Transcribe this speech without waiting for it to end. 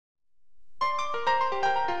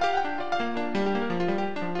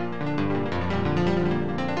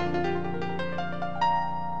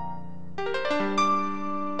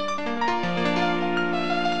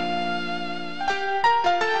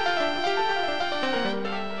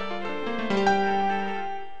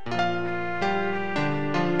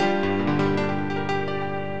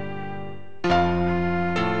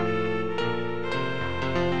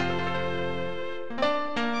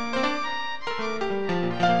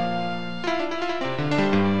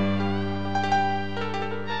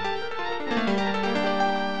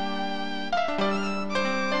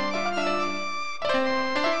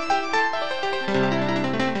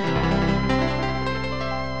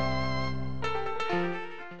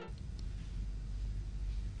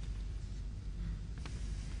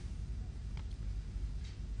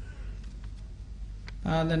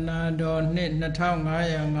သာသနာတော်နှစ်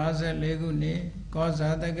2554ခုနှစ်ကောဇာ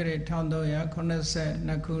တက္ကရာ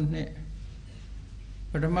1382ခုနှစ်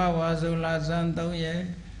ပထမဝါဆိုလဆန်း3ရက်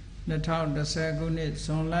2010ခုနှစ်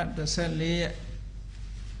ဇွန်လ14ရက်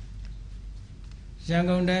ရန်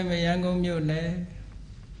ကုန်တိုင်းရန်ကုန်မြို့နယ်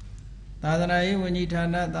သာသနာရေးဝန်ကြီးဌာ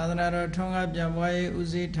နသာသနာတော်ထွန်းကားပြန်ပွားရေးဦး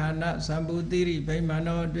စီးဌာနဇံပူသီရိဗိမာန်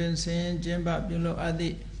တော်အတွင်းဆင်ကျင်းပပြုလုပ်အပ်သ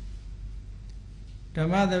ည့်ဓ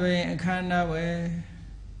မ္မသဘင်အခမ်းအနားဝယ်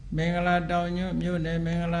မင်္ဂလာတောင်ညွန့်မြို့နယ်မ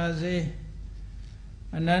င်္ဂလာဈေး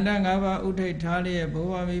အနန္တ၅ပါးဥထိတ်ထားလျက်ဘု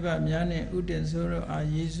ရားမိဘများနှင့်ဥတည်ဆိုတော်အား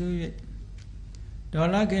ရည်စူး၍ဒေါ်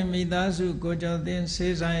လာခင်မိသားစုကိုကျော်သင်စေ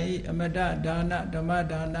ဆိုင်၏အမတဒါနဓမ္မ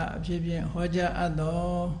ဒါနအဖြစ်ဖြင့်ဟောကြားအပ်သော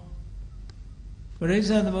ပရိစ္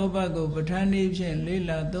ဆေသမုပ္ပါကိုပဋ္ဌာန်းနည်းဖြင့်လေး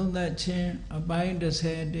လာသုံးသပ်ခြင်းအပိုင်း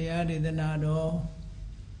30တရားဒေသနာတော်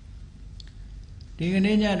ဒီက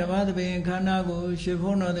နေ့ညဓမ္မသဘင်ခန္ဓာကိုရွှေ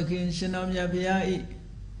ဘုန်းတော်သခင်ရှင်တော်မြတ်ဘုရား၏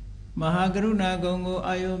မဟာကရုဏာဂုဏ်ကို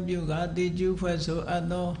အာယုပြုကာတိကျူးဖွဲ့ဆိုအပ်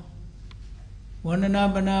သောဝန္ဒနာ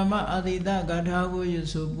ပနာမအာတိတဂါထာကိုရွ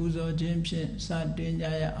ဆိုပူဇော်ခြင်းဖြင့်စတင်ကြ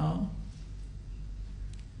ရအောင်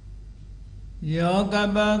ယောက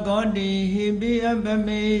ပဂောတိဟိပိအပ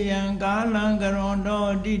မေယံကာလံကရွန်တော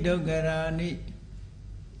တိဒုက္ခရာနိ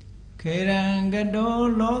ခေရံကတော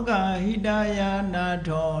လောကဟိတယာနာ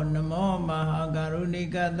ထောနမောမဟာကရုဏိ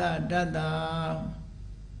ကတတတ္တ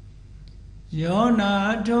ယောနာ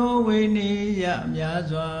ထောဝိနိယမြာ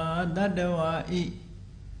စွာတတ္တဝါဤ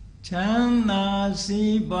ချမ်းသာ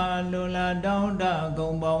စီးပွားလိုလားတောင်းတ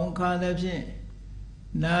ဂုံပေါင်းခါသဖြင့်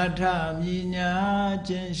နာထမြညာ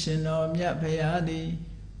ခြင်းရှင်တော်မြတ်ဖရာသည်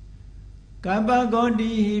ကပ္ပဂော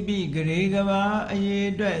တိဟိပိဂရေကဘာအရေး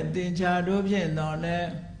အတွက်သင်္ချာတို့ဖြင့်တော်လဲ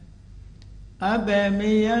အဘေ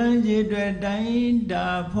မေယံရေတွေ့တိုင်းတာ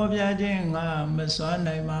ဖော်ပြခြင်းငါမစွမ်း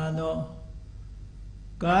နိုင်ပါသော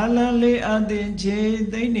ကာလလေးအသင်ချေ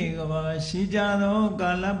သိမ့်နေကဘာရှိကြသော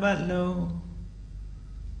ကာလပတ်လုံး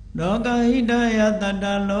လောကဟိတယတတ္တ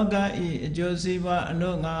လောကဤအကျိုးစီးပွားအ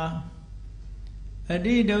လို့ငါအ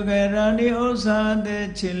တိဒုက္ခရာဏိဥစ္စာတဲ့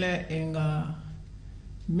ချေလက်အင်္ဂါ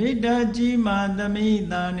မေတ္တာကြီးမာသမိ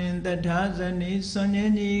တာနှင့်တထာဇနိစွန်ញ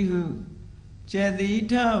င်းကြီးဟုကျေတိ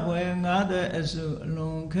ထဘွယ်ငါးသွဲအစုအလွ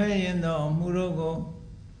န်ခဲရင်သောမှုတို့ကို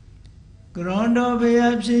ကရွန်တော်ဘု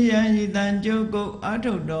ရားဖြစ်ရန်ဤတန်ကျုပ်ကုတ်အာ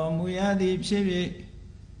ထုတ်တော်မူရသည်ဖြစ်၍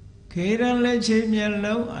ခေရန်လက်ချေမျက်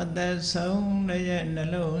လုံးအသက်ဆုံးလည်းရဲ့နှ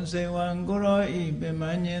လုံးစိတ်ဝံကိုရောဤပင်မ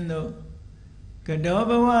ညင်းတို့ကတော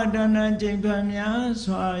ဘဝတဏ္ဍကျိန်ဖန်များ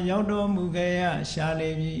စွာရောက်တော်မူခဲ့ရရှာ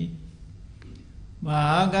လေပြီမ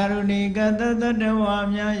ဟာကရုဏီကတတတဝါ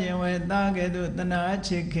များယင်ဝဲသားကဲ့သို့တနာ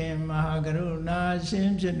ချစ်ခင်မဟာကရုဏာရှင်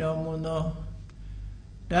ဖြစ်တော်မူသော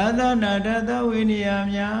ဒါသနာဒသဝိနည်း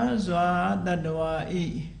များစွာတတဝါဤ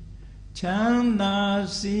ချမ်းသာ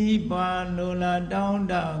စီးပွားလိုလားတောင်း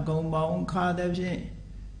တဂုံပေါင်းခါသဖြင့်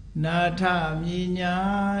နာထမြညာ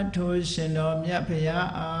ထိုရှင်တော်မြတ်ဖရာ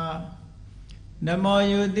အားနမော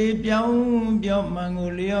ယုတိပြောင်းပြောမှန်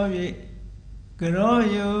ကိုလျော့၍ကရော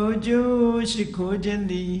ယုကျိုးရှိခိုးခြင်း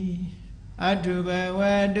သည်အထုဘဝ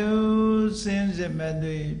တုစင်စစ်မဲ့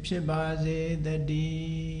သွေဖြစ်ပါစေတ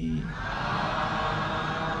ည်း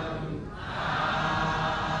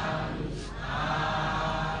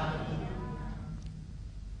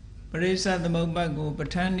ပရိစ္ဆသမုပ္ပါကိုပဋ္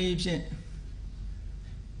ဌာန်းနည်းဖြင့်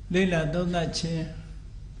လေ့လာသုံးသပ်ခြင်း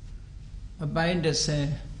အပိုင်း30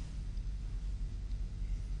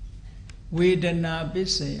ဝေဒနာပစ္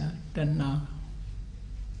စယတဏ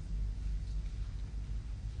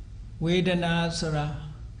ဝေဒနာဆိုတာ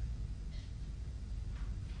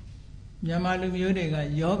မြန်မာလူမျိုးတွေက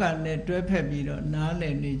ယောဂနဲ့တွဲဖက်ပြီးတော့နားလ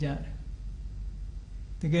ည်နေကြတယ်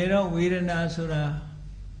တကယ်တော့ဝေဒနာဆိုတာ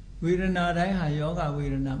ဝေဒနာတိုင်းဟာယောဂဝေ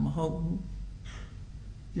ဒနာမဟုတ်ဘူး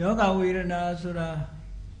ယောဂဝေဒနာဆိုတာ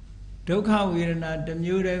ဒုက္ခဝေဒနာတစ်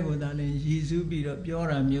မျိုးတည်းကိုသာလျှင်ရည်စူးပြီးတော့ပြော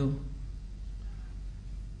တာမျိုး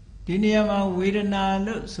ဒီနေရာမှာဝေဒနာ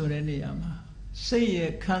လို့ဆိုတဲ့နေရာမှာစိတ်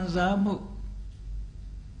ရဲ့ခံစားမှု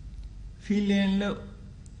feeling လို့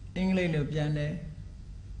အင်္ဂလိပ်လိုပြန်တယ်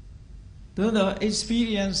သို့တော့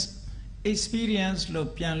experience လို့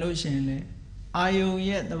ပြန်လို့ရှိရင်လေအာယုံ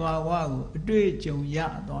ရဲ့သဘာဝကိုအတွေ့အကြုံရ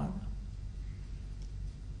သွားတာ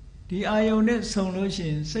ဒီအာယုံနဲ့ဆုံလို့ရှိ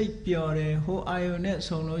ရင်စိတ်ပျော်တယ်ဟိုအာယုံနဲ့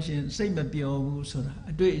ဆုံလို့ရှိရင်စိတ်မပျော်ဘူးဆိုတာ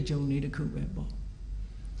အတွေ့အကြုံလေးတစ်ခုပဲပေါ့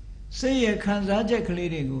စိတ်ရဲ့ခံစားချက်က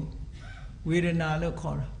လေးတွေကိုဝေဒနာလို့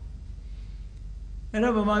ခေါ်တာအဲ့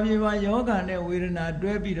တော့ဗမာပြည်မှာယောဂနဲ့ဝေဒနာ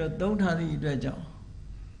တွဲပြီးတော့သုံးထားသည့်အတွက်ကြောင့်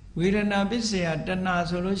ဝေဒနာပစ္စယတဏှာ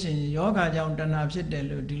ဆိုလို့ရှိရင်ယောဂကြောင့်တဏှာဖြစ်တယ်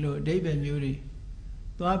လို့ဒီလိုအဓိပ္ပာယ်မျိုးတွေ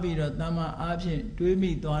သွားပြီးတော့တမ္မာအားဖြင့်တွေး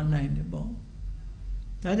မိသွားနိုင်တယ်ပေါ့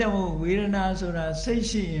ဒါကြောင့်မို့ဝေဒနာဆိုတာစိတ်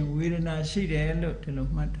ရှိရင်ဝေဒနာရှိတယ်လို့ဒီလို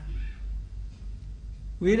မှတ်တာ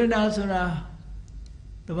ဝေဒနာဆိုတာ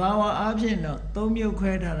တဘာဝအားဖြင့်တော့သုံးမျိုး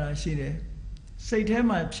ခွဲထားတာရှိတယ်စိတ်ထဲ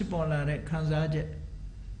မှာဖြစ်ပေါ်လာတဲ့ခံစားချက်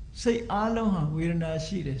စိတ်အားလုံးဟာဝေဒနာ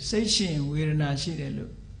ရှိတယ်စိတ်ရှိရင်ဝေဒနာရှိတယ်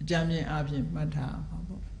လို့အကြမ်းမြင်အားဖြင့်မှတ်ထားမှာ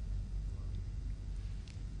ပေါ့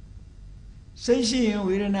စိတ်ရှိရင်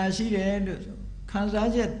ဝေဒနာရှိတယ်လို့ခံစား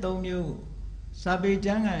ချက်၃မျိုးကိုစာပေကျ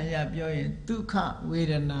မ်းဂန်အရပြောရင်ဒုက္ခဝေ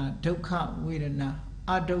ဒနာဒုက္ခဝေဒနာ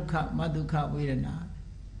အဒုက္ခမဒုက္ခဝေဒနာ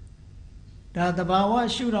ဒါသဘာဝ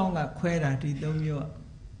ရှုထောင့်ကခွဲတာဒီ၃မျိုး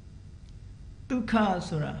ဒုက္ခ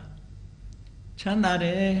ဆိုတာချမ်းသာတ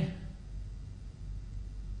ယ်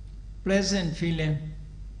pleasant feeling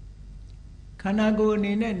ခန္ဓာကိုယ်အ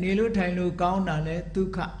နေနဲ့နေလို့ထိုင်လို့ကောင်းတာလဲဒု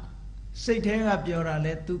က္ခစိတ်ထဲကပြောတာ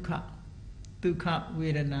လဲဒုက္ခဒုက္ခဝေ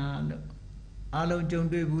ဒနာလို့အလုံးကြုံ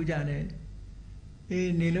တွေ့ဘူးကြတယ်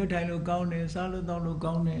အေးနေလို့ထိုင်လို့ကောင်းတယ်စားလို့တောက်လို့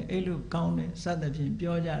ကောင်းတယ်အိပ်လို့ကောင်းတယ်စသဖြင့်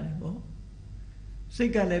ပြောကြတယ်ပေါ့စိ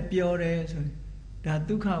တ်ကလည်းပြောတယ်ဆိုရင်ဒါ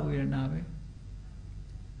ဒုက္ခဝေဒနာပဲ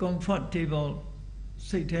comfortable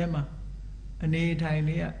စိတ်ထဲမှာအနေထိုင်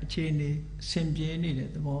လေးကအခြေအနေအဆင်ပြေနေတဲ့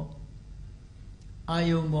သဘောအာ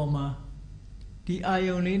ယုံပေါ်မှာဒီအာ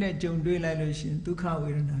ယုံလေးနဲ့ကြုံတွေ့လိုက်လို့ရှိရင်ဒုက္ခဝေ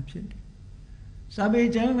ဒနာဖြစ်တယ်စာပေ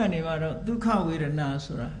ကျမ်းကနေမှာတော့ဒုက္ခဝေဒနာ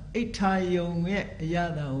ဆိုတာအိဋ္ဌာယုံရဲ့အရာ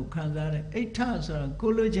တာကိုခံစားတယ်အိဋ္ဌဆိုတာ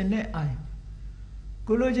ကိုလိုချင်တဲ့အာယုံ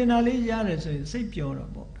ကိုလိုချင်တာလေးရတယ်ဆိုရင်စိတ်ပျော်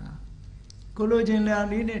တော့ပေါ့ဒါကိုလိုချင်တာ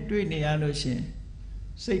လေးနဲ့တွေ့နေရလို့ရှိရင်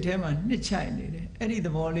စိတ်ထဲမှာနှစ်ချိုက်နေတယ်အဲ့ဒီသ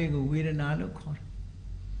ဘောလေးကိုဝေဒနာလို့ခေါ်တယ်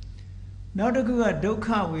နောက်တစ်ခုကဒုက္ခ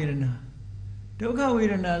ဝေဒနာဒုက္ခဝေ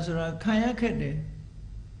ဒနာဆိုတာခံရခက်တယ်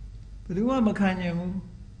ဘယ်သူမှမခံနိုင်ဘူး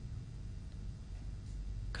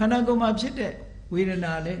ခန္ဓာကိုယ်မှာဖြစ်တဲ့ဝေဒ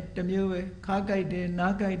နာလည်းတစ်မျိုးပဲခါကြိုက်တယ်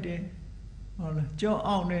နားကြိုက်တယ်ဟုတ်လားကြောက်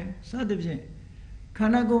အောင်တယ်စသဖြင့်ခ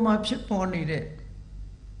န္ဓာကိုယ်မှာဖြစ်ပေါ်နေတဲ့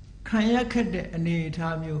ခံရခက်တဲ့အနေအ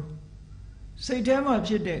ထားမျိုးစိတ်ထဲမှာ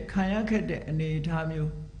ဖြစ်တဲ့ခံရခက်တဲ့အနေအထား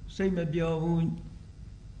မျိုးစိတ်မပျော်ဘူး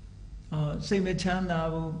စိတ်မချမ်းသာ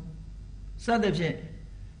ဘူးစသဖြင့်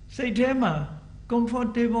စိတ်ထဲမှာ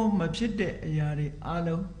comfortable မဖြစ်တဲ့အရာတွေအ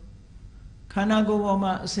လုံးခန္ဓာကိုယ်ပေါ်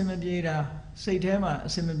မှာအစင်မပြေတာစိတ်ထဲမှာအ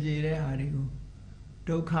စင်မပြေတဲ့ဟာတွေကို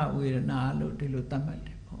ဒုက္ခဝေဒနာလို့ဒီလိုသတ်မှတ်တ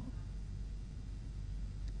ယ်ပေါ့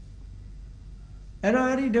အဲ့တော့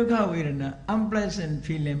အဲ့ဒီဒုက္ခဝေဒနာ unpleasant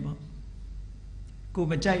feeling ပေါ့ကို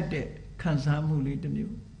မကြိုက်တဲ့ခံစားမှုလေးတစ်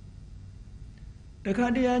မျိုးတခါ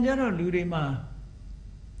တရံကျတော့လူတွေမှာ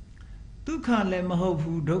ဒုက္ခလည်းမဟုတ်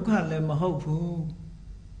ဘူးဒုက္ခလည်းမဟုတ်ဘူး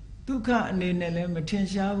ဒုက္ခအနေနဲ့လည်းမထင်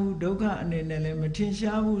ရှားဘူးဒုက္ခအနေနဲ့လည်းမထင်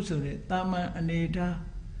ရှားဘူးဆိုတဲ့တာမန်အနေထား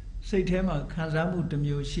စိတ်ထဲမှာခံစားမှုတစ်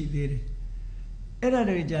မျိုးရှိသေးတယ်အဲ့ဒါ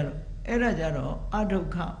တွေကြတော့အဒုက္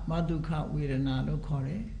ခမဒုက္ခဝေဒနာလို့ခေါ်တ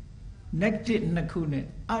ယ် negative နှစ်ခုနဲ့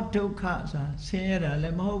အဒုက္ခဆိုတာဆင်းရဲတာလ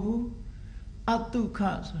ည်းမဟုတ်ဘူးအတုခ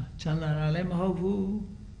ဆိုတာချမ်းသာတာလည်းမဟုတ်ဘူး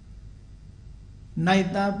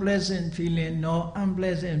neither pleasant feeling nor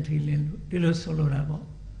unpleasant feeling လို့ဒီလိုဆိုလိုတာပေါ့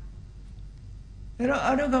အဲ့တော့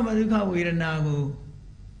အဒုက္ခမဒုက္ခဝေဒနာကို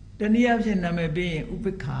တနည်းအားဖြင့်နာမည်ပေးရင်ဥ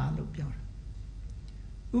ပိ္ပခာလို့ပြောတာ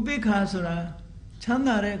ဥပိ္ပခာဆိုတာချမ်း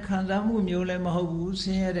သာတဲ့ခံစားမှုမျိုးလည်းမဟုတ်ဘူးဆ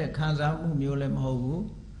င်းရဲတဲ့ခံစားမှုမျိုးလည်းမဟုတ်ဘူး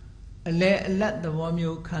အလဲအလတ်သဘော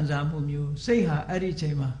မျိုးခံစားမှုမျိုးစိတ်ဟာအဲ့ဒီချိ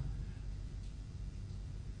န်မှာ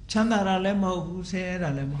ချမ်းသာတာလည်းမဟုတ်ဘူးဆင်းရဲတာ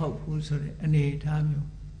လည်းမဟုတ်ဘူးဆိုတဲ့အနေအထားမျိုး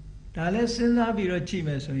ဒါလည်းစဉ်းစားပြီးတော့ကြည့်မ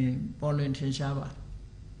ယ်ဆိုရင်ပေါ်လွင်ထင်ရှားပါ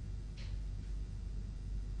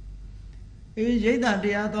ရိတ်တာတ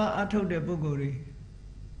ရားသွားအထုတ်တဲ့ပုဂ္ဂိုလ်တွေ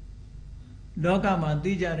လောကမှာ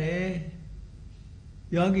သိကြတယ်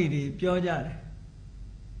ယောဂီတွေပြောကြတယ်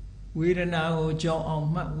ဝေဒနာကိုကြောက်အောင်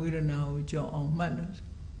မှတ်ဝေဒနာကိုကြောက်အောင်မှတ်လို့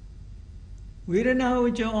ဝေဒနာကို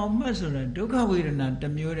ကြောက်အောင်မှတ်ဆိုတာဒုက္ခဝေဒနာတ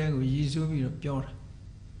စ်မျိုးတည်းကိုရည်စူးပြီးတော့ပြောတာ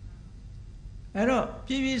အဲ့တော့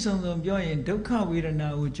ပြည့်ပြည့်စုံစုံပြောရင်ဒုက္ခဝေဒနာ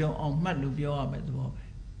ကိုကြောက်အောင်မှတ်လို့ပြောရမယ်သဘောပဲ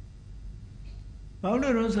ဘာ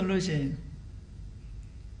လို့လဲဆိုလို့ရှိရင်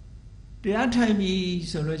တရားထိုင်ပြီ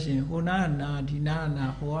ဆိုလို့ရှိရင်ဟိုနာနာဒီနာနာ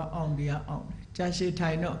ဟိုကအောင်ဒီကအောင်ကြာရှည်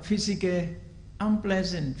ထိုင်တော့ physical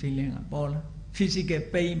unpleasant feeling ကပေါ်လာ physical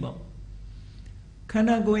pain ပေါ့ခန္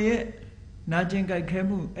ဓာကိုယ်ရဲ့နာကျင်ကြိုက်ခဲ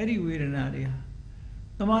မှုအဲ့ဒီဝေဒနာတွေဟာ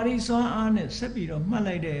သမာဓိစွမ်းအားနဲ့ဆက်ပြီးတော့မှတ်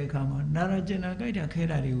လိုက်တဲ့အခါမှာနာရကျင်နာကြိုက်တာခဲ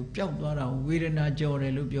တာတွေကိုပျောက်သွားတာကိုဝေဒနာကြော်တ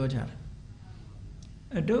ယ်လို့ပြောကြတ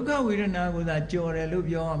ယ်ဒုက္ခဝေဒနာကိုသာကြော်တယ်လို့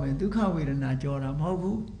ပြောရမယ်ဒုက္ခဝေဒနာကြော်တာမဟုတ်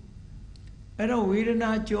ဘူးအဲ့တော့ဝေဒနာ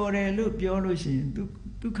ကြော်တယ်လို့ပြောလို့ရှိရင်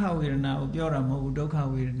ဒုက္ခဝေဒနာကိုပြောတာမဟုတ်ဘူးဒုက္ခ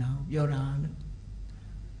ဝေဒနာကိုပြောတာလို့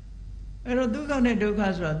အဲ့တော့ဒုက္ခနဲ့ဒုက္ခ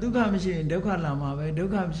ဆိုတာဒုက္ခမရှိရင်ဒုက္ခလာမှာပဲဒု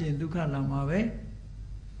က္ခမရှိရင်ဒုက္ခလာမှာပဲ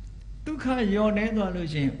ဒုက္ခယောနေသွားလို့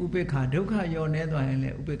ရှိရင်ဥပိ္ပခာဒုက္ခယောနေသွားရင်လ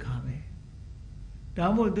ည်းဥပိ္ပခာပဲဒါ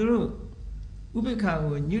မို့သူတို့ Ubeka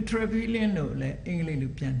go neutral feeling lo le English lu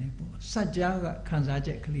pian ne po. Sajja ga khansa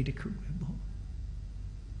chet kali takku be po.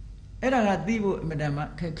 Eda ga thi bo amadan ma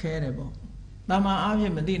khek khe de po. Tama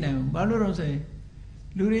aapyin ma thi nai bu. Ba lo lo so yin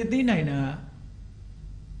lu de thi nai na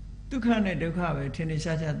dukha ne dukha be thin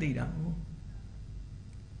sha sha thi da bu.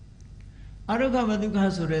 Arukha ma dukha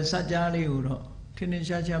so de sajja le ko do thin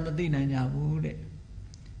sha sha ma thi nai nya bu de.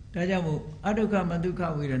 Da jaw mo adukha ma dukha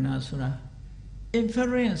vedana soda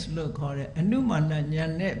inference လို့ခေါ်တဲ့အနုမာနဉာ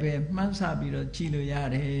ဏ်နဲ့ပဲမှန်းဆပြီးတော့ကြည့်လို့ရ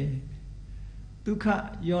တယ်ဒုက္ခ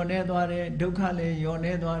ယောနေသွားတယ်ဒုက္ခလည်းယော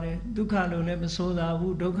နေသွားတယ်ဒုက္ခလို့လည်းမဆိုးသာ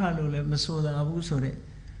ဘူးဒုက္ခလို့လည်းမဆိုးသာဘူးဆိုတဲ့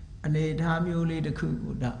အနေအထားမျိုးလေးတစ်ခု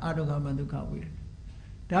ကိုဒါအဒုက္ခမဒုက္ခဝေဒနာ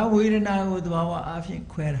ဒါဝေဒနာကိုသဘာဝအဖြစ်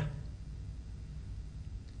ခွဲတာ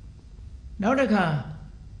နောက်တစ်ခါ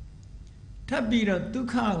ထပ်ပြီးတော့ဒုက္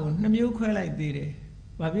ခကိုနှမျိုးခွဲလိုက်သေးတယ်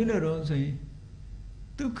ဘာဖြစ်လို့တော့ဆိုရင်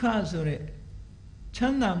ဒုက္ခဆိုတဲ့ချ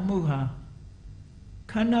မ်းသာမှုဟာ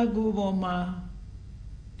ခန္ဓာကိုယ်ပေါ်မှာ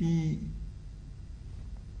ဒီ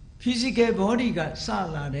physical body ကစ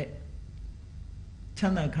လာတဲ့ချ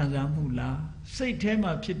မ်းသာခံစားမှုလားစိတ်ထဲ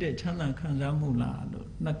မှာဖြစ်တဲ့ချမ်းသာခံစားမှုလားလို့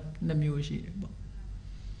နှစ်မျိုးရှိတယ်ပေါ့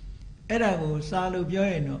အဲ့ဒါကိုစာလို့ပြော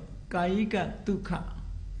ရင်တော့ကာယိကဒုက္ခ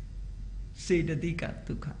စေတသိက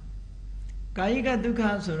ဒုက္ခကာယိကဒုက္ခ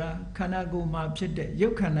ဆိုတာခန္ဓာကိုယ်မှာဖြစ်တဲ့ရု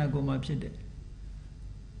ပ်ခန္ဓာကိုယ်မှာဖြစ်တဲ့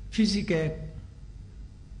physical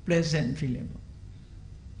pleasant feeling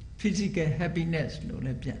physical happiness လို့လ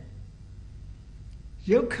ည်းပြန်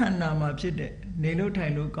ရုပ်ခန္ဓာမှာဖြစ်တဲ့နေလို့ထို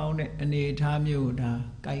င်လို့ကောင်းတဲ့အနေအထားမျိုးကိုဒါ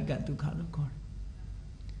ကာယကဒုက္ခလို့ခေါ်တယ်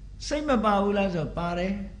စိတ်မပါဘူးလားဆိုပါတ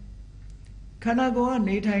ယ်ခန္ဓာကိုယ်က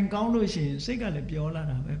နေထိုင်ကောင်းလို့ရှိရင်စိတ်ကလည်းပြောလာ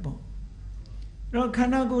တာပဲပေါ့အဲ့တော့ခ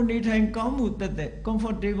န္ဓာကိုယ်နေထိုင်ကောင်းမှုတက်တဲ့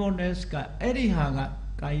comfortableness ကအဲ့ဒီဟာက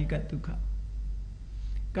ကာယကဒုက္ခ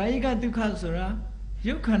ကာယကဒုက္ခဆိုတာ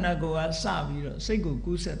ရုပ်ခန္ဓာကိုယ်ကစပြီးတော့စိတ်ကို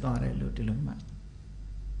ကူးဆက်သွားတယ်လို့ဒီလိုမှတ်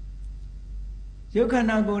ရုပ်ခန္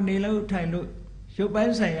ဓာကိုယ်နေလို့ထိုင်လို့ရုပ်ပို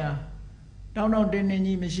င်းဆိုင်ရာတောင်းတောင်းတင်းတင်း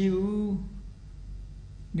ကြီးမရှိဘူး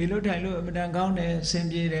နေလို့ထိုင်လို့အမှန်တန်ကောင်းတယ်ဆင်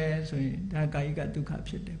ပြေတယ်ဆိုရင်ဒါကာယကဒုက္ခ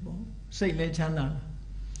ဖြစ်တယ်ပေါ့စိတ်လည်းချမ်းသာ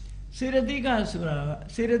စေတသိကဆိုတာ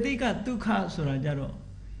စေတသိကဒုက္ခဆိုတာကြတော့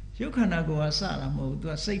ရုပ်ခန္ဓာကိုယ်ကစတာမဟုတ်ဘူးသူ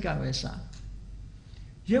ကစိတ်ကပဲစ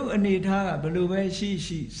ရုပ်အနေထားကဘယ်လိုပဲရှိ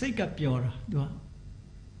ရှိစိတ်ကပျော်တာသူက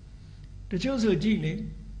တချို့ဆိုကြည့်လေ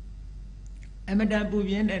အမတန်ပူ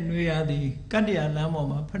ပြင်းတဲ့နှွေရသည်ကတ္တရာလမ်းပေါ်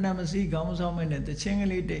မှာဖဏမစီခေါင်းဆောင်မဲ့နဲ့တချင်းက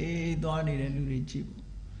လေးတေးသွားနေတဲ့လူတွေကြည့်ပေါ့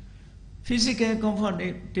physical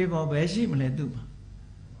comfortable ပဲရှိမလဲသူ့မှာ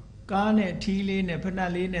ကားနဲ့ထီးလေးနဲ့ဖဏ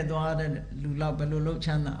လေးနဲ့သွားတဲ့လူလောက်ဘယ်လိုလုပ်ချ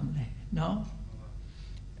မ်းသာမလဲနော်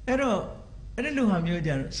အဲ့တော့အဲ့ဒီလူဟာမျိုး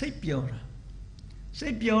ကြတော့စိတ်ပျော်တာစိ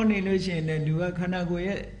တ်ပျော်နေလို့ရှိရင်လည်းလူကခန္ဓာကိုယ်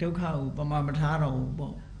ရဲ့ဒုက္ခကိုပမာမထားတော့ဘူး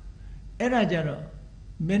ပေါ့အဲ့ဒါကြတော့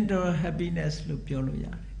mental happiness လို့ပြောလို့ရတ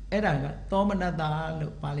ယ်အဲ့ဒါကသောမနတ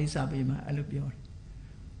လို့ပါဠိစာပေမှာအဲ့လိုပြောတယ်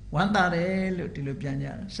ဝမ်းသာတယ်လို့ဒီလိုပြန်ကြ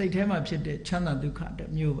တာစိတ်ထဲမှာဖြစ်တဲ့ချမ်းသာဒုက္ခတစ်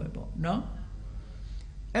မျိုးပဲပေါ့နော်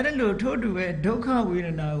အဲ့ဒါလို့ထို့တူပဲဒုက္ခဝေဒ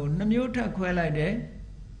နာကိုနှမျိုးထပ်ခွဲလိုက်တယ်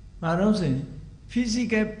ဘာလို့ဆိုရင်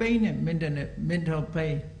physical pain နဲ့ mental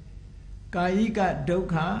pain ကာယိကဒုက္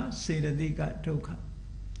ခစေတသိကဒုက္ခ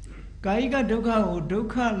ကာယိကဒုက္ခကိုဒုက္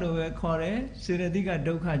ခလို့ပဲခေါ်တယ်စေတသိက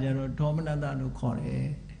ဒုက္ခကြတော့ဒေါမနတလို့ခေါ်တယ်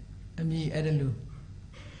အမည်အဲ့ဒါလို့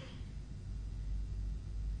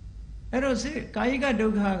အဲ့တော့ကာယိကဒု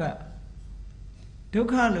က္ခကဒုက္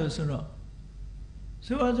ခလို့ဆိုတော့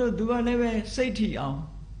ဆိုသူကလည်းပဲစိတ်ထီအောင်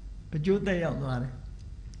အကျိုးသက်ရောက်သွားတယ်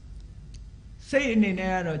စိတ်အနေနဲ့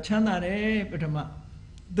ကတော့ချမ်းသာတယ်ပထမ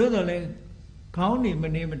သို့တော်လည်းခေါင်းနေမ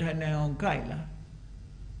နေမထိုင်နိုင်အောင်ကြိုက်လာ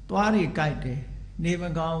သွားတွေကြိုက်တယ်နေမ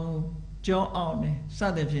ကောင်းကြောအောင်တယ်စ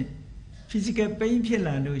သဖြင့် physical pain ဖြစ်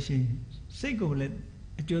လာလို့ရှိရင်စိတ်ကိုလည်း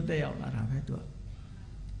အကျိုးသက်ရောက်လာတာပဲသူက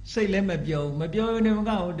စိတ်လည်းမပြောဘူးနေမ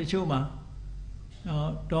ကောင်းတချို့မှာနော်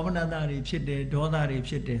ဒေါမနတတွေဖြစ်တယ်ဒေါသတွေ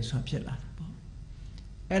ဖြစ်တယ်ဆိုတာဖြစ်လာတယ်ပေါ့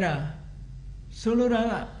အဲ့ဒါဆိုလိုတာ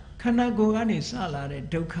ကခန္ဓာကိုယ်ကနေစလာတဲ့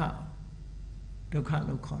ဒုက္ခလို့ခေါ်တ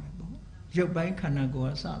ယ်ပေါ့ရုပ်ပိုင်းခန္ဓာကို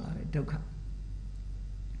ယ်ကစလာတဲ့ဒုက္ခ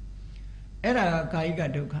အဲ့ဒါကကာယိက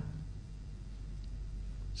ဒုက္ခ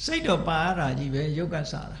စိတ်တော့ပါရတာကြီးပဲရုပ်က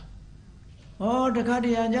စတာဟောတခါတ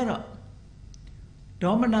ရံကြတော့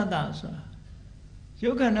ဒေါမနတဆိုတာ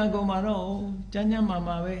ရုပ်ခန္ဓာကိုယ်မှာတော့ကျမ်းမာ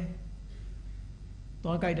ပဲ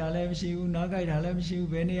သွားကြိုက်တာလည်းမရှိဘူးနားကြိုက်တာလည်းမရှိ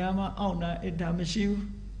ဘူးဘယ်နေရာမှာအောင့်တာအစ်တာမရှိဘူး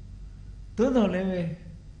သို့တော်လည်းပဲ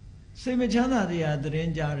စိတ်မချမ်းသာတရားသတ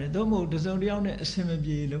င်းကြတယ်သို့မဟုတ်တစုံတစ်ယောက်နဲ့အဆင်မ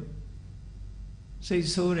ပြေလို့စိတ်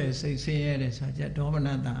ဆိုးတယ်စိတ်ဆင်းရဲတယ်ဆိုတာကြဒေါမန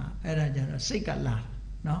တအဲ့ဒါကြတော့စိတ်ကလာ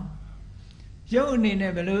နော်ရုပ်အနေ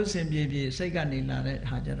နဲ့ဘယ်လိုအဆင်ပြေစိတ်ကနေလာတဲ့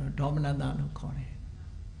ဟာကြတော့ဒေါမနတလို့ခေါ်တယ်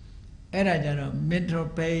အဲ့ဒါကြတော့ mental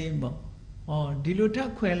pain ပေါ့ဟောဒီလိုထ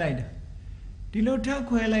ပ်ခွဲလိုက်တာ ဒီလိုထပ်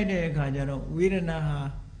ခွဲလိုက်တဲ့အခါကျတော့ဝေဒနာဟာ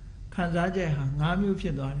ခံစားချက်ဟာ၅မျိုးဖြ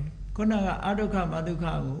စ်သွားတယ်ခုနကအဒုက္ခမဒုက္ခ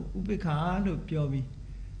ကိုဥပိ္ပခာလို့ပြောပြီး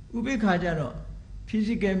ဥပိ္ပခာကျတော့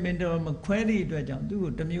physical mental မခွဲသည့်အတွက်ကြောင့်သူ့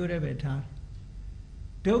ကိုတစ်မျိုးတည်းပဲထား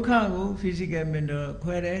ဒုက္ခကို physical mental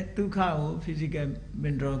ခွဲတယ်ဒုက္ခကို physical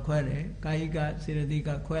mental ခွဲတယ်ကာယိကစေတသိက်က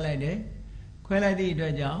ခွဲလိုက်တယ်ခွဲလိုက်သည့်အတွ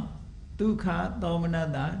က်ကြောင့်ဒုက္ခဒေါမန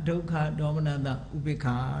တဒုက္ခဒေါမနတဥပိ္ပ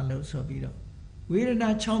ခာလို့ဆိုပြီးတော့ဝေဒနာ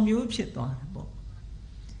6မျိုးဖြစ်သွားတယ်ပေါ့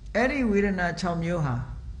အဲ့ဒီဝေဒနာ6မျိုးဟာ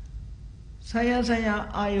ဆိုင်ရာ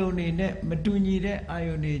အာယုန်တွေနဲ့မတူညီတဲ့အာ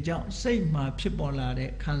ယုန်တွေကြောင့်စိတ်မှာဖြစ်ပေါ်လာတဲ့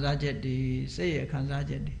ခံစားချက်တွေစိတ်ရဲ့ခံစား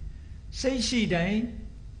ချက်တွေစိတ်ရှိတိုင်း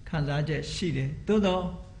ခံစားချက်ရှိတယ်သို့တော့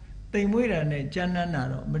တိမ်မွေးတာနဲ့ကြမ်းတမ်းတာ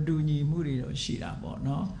တော့မတူညီမှုတွေတော့ရှိတာပေါ့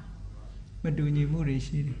နော်မတူညီမှုတွေ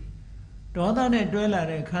ရှိတယ်ဒေါသနဲ့တွဲလာ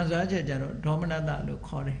တဲ့ခံစားချက်ကြတော့ဒေါမနတလို့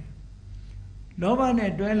ခေါ်တယ်လောဘ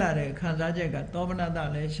နဲ့တွဲလာတဲ့ခံစားချက်ကသောမနတ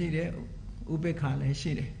လည်းရှိတယ်ဥပိ္ပခာလည်း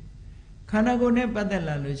ရှိတယ်ခန္ဓာကိုယ်နဲ့ပတ်သက်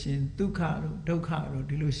လာလို့ရှိရင်ဒုက္ခတို့ဒုက္ခတို့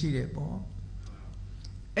ဒီလိုရှိတယ်ပေါ့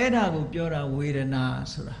အဲ့ဒါကိုပြောတာဝေဒနာ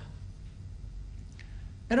ဆိုတာ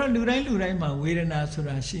အဲ့တော့လူတိုင်းမှာဝေဒနာဆို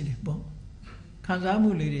တာရှိတယ်ပေါ့ခံစားမှု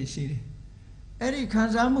လေးတွေရှိတယ်အဲ့ဒီခံ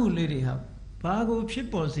စားမှုလေးတွေဟာဘာကိုဖြစ်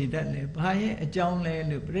ပေါ်စေတတ်လဲဘာရဲ့အကြောင်းလဲ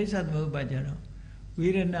လို့ပရိစ္ဆေသမုပ္ပါဒ်ကြတော့ဝေ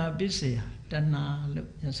ဒနာပစ္စယတဏှာလို့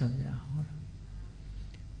မြတ်စွာဘုရားဟောတာ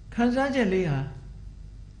ခံစားချက်လေးဟာ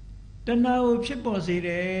တဏှာကိုဖြစ်ပေါ်စေတ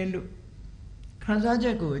ယ်လို့ခံစားချ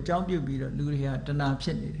က်ကိုအကြောင်းပြုပြီးတော့လူတွေကတဏှာဖြ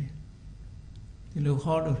စ်နေတယ်ဒီလို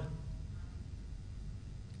ဟောလို့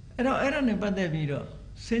အဲ့တော့အဲ့ဒါနဲ့ပတ်သက်ပြီးတော့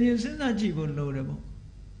စဉ်းစားကြည့်ဖို့လိုတယ်ပေါ့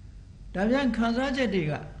ဒါပြန်ခံစားချက်တွေ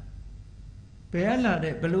ကဘယ်လာ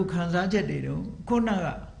တဲ့ဘလို့ခံစားချက်တွေတုန်းခုနက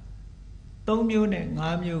3မျိုးနဲ့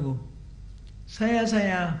5မျိုးကိုဆိုင်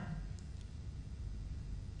ရာ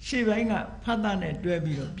ရှေ့ပိုင်းကဖတ်တာနဲ့တွဲ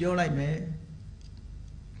ပြီးတော့ပြောလိုက်မယ်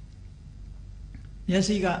မျက်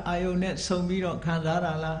စိကအာယုန်နဲ့ဆုံပြီးတော့ခံစား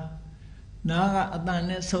တာလားနားကအတန်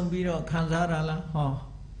နဲ့ဆုံပြီးတော့ခံစားတာလားဟော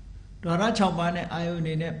ဓာရ6ပါးနဲ့အာယုန်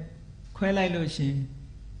နေနဲ့ခွဲလိုက်လို့ရှင်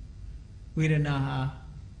ဝေဒနာဟာ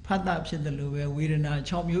ဖတ်တာဖြစ်တယ်လို့ပဲဝေဒနာ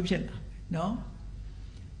6မျိုးဖြစ်လာနော်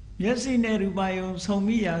မျက်စိနဲ့ရူပယုံဆုံ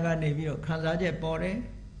မိရာကနေပြီးတော့ခံစားချက်ပေါ်တယ်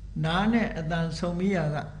နားနဲ့အတန်ဆုံမိရာ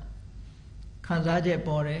ကခံစားချက်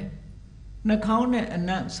ပေါ်တယ်နှာခေါင်းနဲ့အ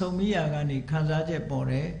နံ့ဆုံမိရာကနေခံစားချက်ပေါ်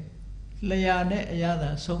တယ်လျှာနဲ့အရသာ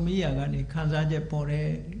ဆုံမိရာကနေခံစားချက်ပေါ်တယ်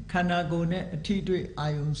ခန္ဓာကိုယ်နဲ့အထိတွေ့အာ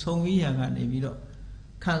ယုံဆုံမိရာကနေပြီးတော့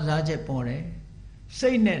ခံစားချက်ပေါ်တယ်စိ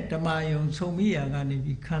တ်နဲ့ဓမ္မယုံဆုံမိရာကနေ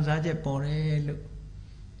ပြီးခံစားချက်ပေါ်တယ်လို့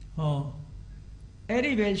ဟောအဲ့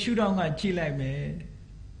ဒီပဲရှုထောင့်ကကြည့်လိုက်မယ်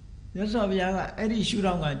မြတ်စွာဘုရားကအဲ့ဒီရှု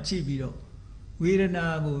ထောင့်ကကြည့်ပြီးတော့ဝေဒနာ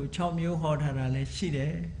ကို6မျိုးဟောထားတာလည်းရှိတ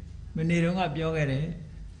ယ်မနေ့တုန်းကပြောခဲ့တယ်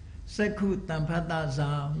စက္ခုတံဖတ်တဇာ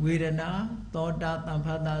ဝေဒနာသောတာတံဖ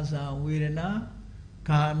တ်တဇာဝေဒနာ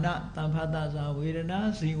ဂာနတံဖတ်တဇာဝေဒနာ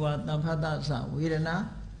ဇီဝတံဖတ်တဇာဝေဒနာ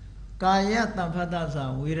ကာယတံဖတ်တဇာ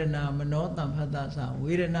ဝေဒနာမနောတံဖတ်တဇာ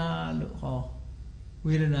ဝေဒနာလို့ဟော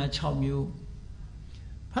ဝေဒနာ6မျိုး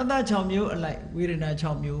ဖတ်တ6မျိုးအလိုက်ဝေဒနာ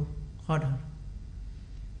6မျိုးဟောတာ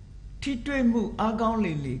ထိတွေ့မှုအကောင်း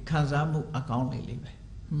လေးလေးခံစားမှုအကောင်းလေးလေးပဲ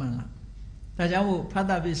မှန်လားဒါကြောင့်မို့ဖတ်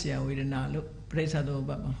တပစ္စယဝေဒနာလို့ပရိစ္ဆေသမုပ္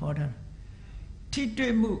ပါဒ်မှာဟောထားတာထိ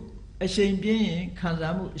တွေ့မှုအရှိန်ပြင်းရင်ခံ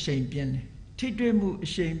စားမှုအရှိန်ပြင်းတယ်ထိတွေ့မှုအ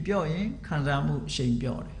ရှိန်ပြော့ရင်ခံစားမှုအရှိန်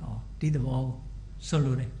ပြော့တယ်ဟောဒီသဘောကိုဆို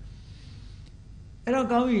လိုတယ်အဲ့တော့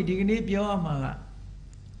ကောင်းပြီဒီကနေ့ပြောရမှာက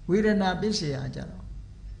ဝေဒနာပစ္စယကြတော့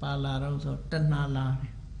ပါလာတော့ဆိုတဏှာလာတ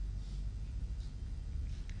ယ်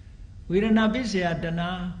ဝေဒနာပစ္စယတဏှာ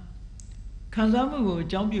ခံစားမှုကိုအ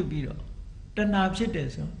ကြောင်းပြုပြီးတော့တဏှာဖြစ်တယ်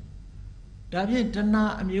ဆိုဒါဖြင့်တဏှာ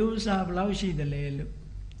အမျိုးအစားဘယ်လောက်ရှိသလဲလို့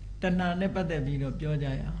တဏှာနဲ့ပတ်သက်ပြီးတော့ပြောကြ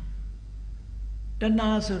ရအောင်တဏှာ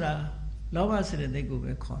ဆိုတာလောဘစေတသိက်ကို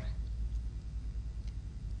ပဲခေါ်တယ်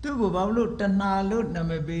သူ့ကိုဘာလို့တဏှာလို့နာ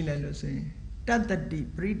မည်ပေးလဲလို့ဆိုရင်တတ္တတိ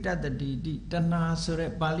ပရိတတ္တတိတိတဏှာဆို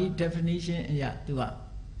တဲ့ပါဠိ definition အရသူက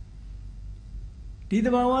ဒီသ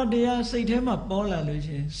ဘာဝတရားစိတ်ထဲမှာပေါ်လာလို့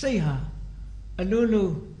ရှိရင်စိတ်ဟာအလိုလို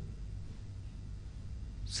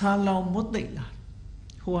ဆာလောင်မွတ်သိပ်လာ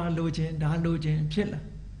ဟိုဟာလိုခြင်းဒါလိုခြင်းဖြစ်လာ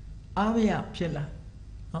အာမယဖြစ်လာ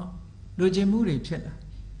ဟောလိုခြင်းမှုတွေဖြစ်လာ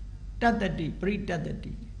တတ္တတိပရိတတ္တ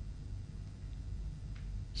တိ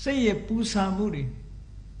စိတ်ရဲ့ပူဆာမှုတွေ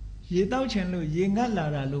ရေတောက်ခြင်းလို့ရေငတ်လာ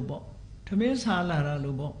တာလို့ပေါ့ထမင်းဆာလာတာ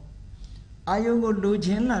လို့ပေါ့အာယုံကိုလိုခြ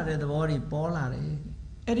င်းလာတဲ့သဘောတွေပေါ်လာတယ်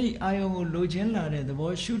အဲ့ဒီအာယုံကိုလိုခြင်းလာတဲ့သ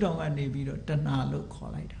ဘောရှုထောင့်ကနေပြီးတော့တဏှာလို့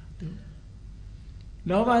ခေါ်လိုက်တာသူ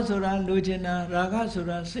လောဘဆိုတာလိုချင်တာရာဂဆို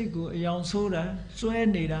တာစိတ်ကိုအယောင်ဆိုးတာစွဲ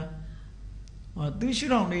နေတာဟောသူရှု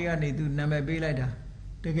ထောင့်လေးကနေသူနာမည်ပေးလိုက်တာ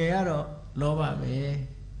တကယ်ကတော့လောဘပဲ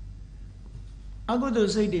အကုသို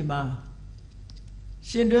လ်စိတ်တွေမှာ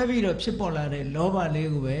ရှင်တွဲပြီးတော့ဖြစ်ပေါ်လာတဲ့လောဘလေး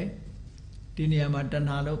ကိုပဲဒီနေရာမှာတ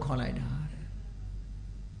ဏှာလို့ခေါ်လိုက်တာ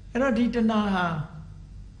အဲ့တော့ဒီတဏှာဟာ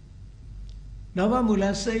လောဘမူလ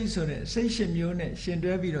စိတ်ဆိုတဲ့စိတ်ရှင်မျိုးနဲ့ရှင်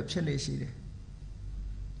တွဲပြီးတော့ဖြစ်လေရှိတယ်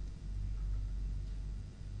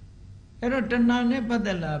အဲ့တော့တဏှာနဲ့ပတ်သ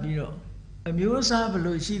က်လာပြီးတော့အမျိုးအစားဘယ်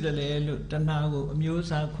လိုရှိသလဲလို့တဏှာကိုအမျိုးအ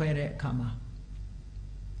စားခွဲတဲ့အခါမှာ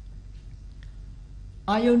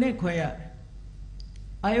အာယုန်နဲ့ခွဲရ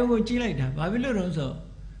အာယုန်ကိုကြည့်လိုက်တာဘာဖြစ်လို့လဲဆို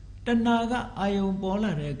တဏှာကအာယုန်ပေါ်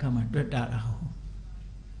လာတဲ့အခါမှာတွေ့တာဟုတ်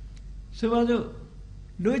ဆိုပါစို့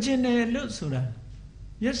လိုချင်တယ်လို့ဆိုတာ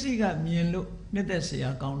မျက်စိကမြင်လို့နှစ်သက်စရာ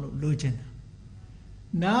ကောင်းလို့လိုချင်တာ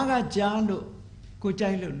နားကကြားလို့ကို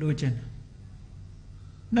ကြိုက်လို့လိုချင်တာ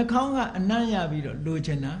နှာခေါင်းကအနံ့ရပြီးတော့လိုချ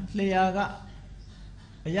င်တာလျှာက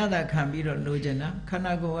အရသာခံပြီးတော့လိုချင်တာခန္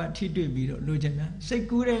ဓာကိုယ်ကထိတွေ့ပြီးတော့လိုချင်တာစိတ်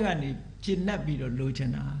ကူးတဲ့ကနေကျဉ်နှက်ပြီးတော့လိုချ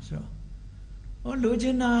င်တာဆိုတော့လိုချ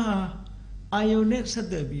င်တာအာယုန်နဲ့ဆက်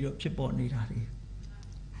သွယ်ပြီးတော့ဖြစ်ပေါ်နေတာလေ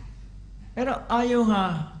အဲ့တော့အာယုန်ဟာ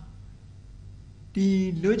ဒီ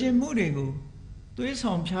လိုချင်မှုတွေကိုသွေး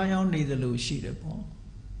ဆောင်ဖြားယောင်းနေသလိုရှိတယ်ပေါ့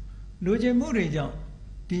လိုချင်မှုတွေကြောင့်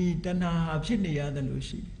ဒီတဏှာဟာဖြစ်နေရတယ်လို့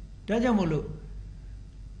ရှိတယ်ဒါကြောင့်မို့လို့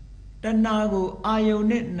တဏှာကိုအာယုန်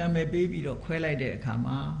နဲ့နာမည်ပေးပြီးတော့ခွဲလိုက်တဲ့အခါ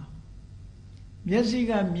မှာမျက်စိ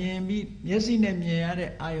ကမြင်ပြီးမျက်စိနဲ့မြင်ရ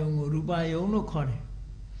တဲ့အာယုန်ကိုရူပယုံလို့ခေါ်တယ်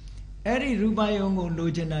အဲ့ဒီရူပယုံကိုလို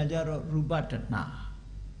ချင်တာကြတော့ရူပတဏှာ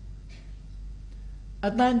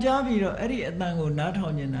အတန်ကြားပြီးတော့အဲ့ဒီအတန်ကိုနားထော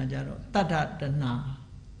င်နေတာကြတော့တတ္ထတဏှာ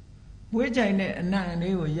မွေးကြိုင်တဲ့အနံ့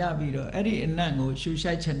လေးကိုရပြီးတော့အဲ့ဒီအနံ့ကိုရှူ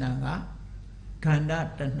ရှိုက်ချင်တာကခန္ဓာ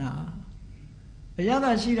တဏှာအရ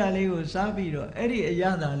သာရှိတာလေးကိုစားပြီးတော့အဲ့ဒီအရ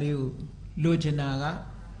သာလေးကိုလိုချင်တာက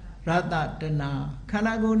ရတတဏှာခန္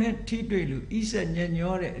ဓာကိုယ်နဲ့ထိတွေ့လို့ဣဆက်ည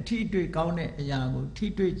ညောတဲ့အထိတွေ့ကောင်းတဲ့အရာကိုထိ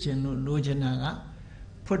တွေ့ခြင်းလို့လိုချင်တာက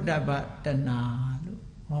ဖုတ္တပတဏှာလို့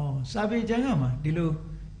စာပေကျမ်းကမှာဒီလို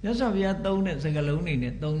မြတ်စွာဘုရားသုံးတဲ့စကားလုံးတွေ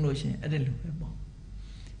နဲ့သုံးလို့ရှိရင်အဲ့ဒါလိုပဲပေါ့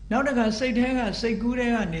နောက်တစ်ခါစိတ်ထဲကစိတ်ကူးထဲ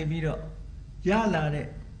ကနေပြီးတော့ရလာတဲ့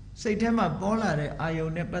စိတ်ထဲမှာပေါ်လာတဲ့အာယု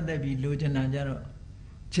န်နဲ့ပတ်သက်ပြီးလိုချင်တာကြတော့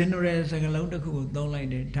general စကားလုံးတစ်ခုကိုသုံးလိုက်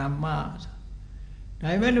တယ်ဓမ္မဒါ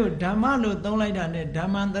ပေမဲ့လို့ဓမ္မလို့သုံးလိုက်တာနဲ့ဓ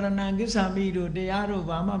မ္မံတရဏံကိစ္ဆာမိတို့တရားတို့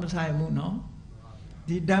ဘာမှမဆိုင်ဘူးနော်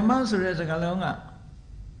ဒီဓမ္မဆိုတဲ့စကားလုံးက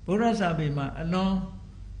ဘုရားစာပေမှာအလွန်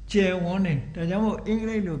ကျယ်ဝန်းနေဒါကြောင့်မို့အင်္ဂ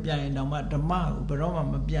လိပ်လိုပြန်ရင်တော့မှဓမ္မကိုဘယ်တော့မှ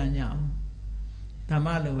မပြန်ကြဘူးဓမ္မ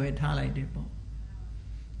လိုပဲထားလိုက်တယ်ပေါ့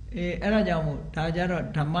အဲ့ဒါကြောင့်မို့ဒါကြတော့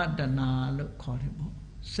ဓမ္မတဏှာလို့ခေါ်တယ်ပေါ့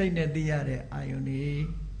စိတ်နဲ့သိရတဲ့အာယုန်တွေ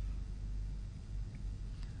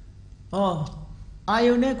အာ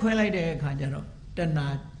ယုန်နဲ့ခွဲလိုက်တဲ့အခါကျတော့တဏှာ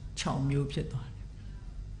6မျိုးဖြစ်သွားတယ်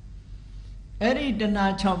အဲ့ဒီတဏှာ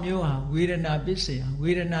6မျိုးဟာဝေဒနာပစ္စယ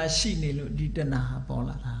ဝေဒနာရှိနေလို့ဒီတဏှာဟာပေါ်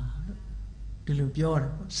လာတာဒီလိုပြောတ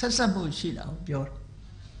ယ်ပေါ့ဆက်ဆက်မှုရှိတာကိုပြောတယ်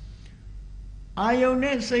အာယုန်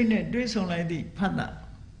နဲ့စိတ်နဲ့တွဲဆုံလိုက်သည့်ဖတ်တာ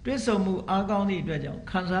တွဲဆုံမှုအားကောင်းသည့်အတွက်ကြောင့်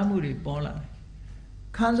ခံစားမှုတွေပေါ်လာတယ်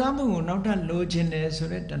ခံစားမှုကိုနောက်ထပ်လိုချင်တယ်ဆို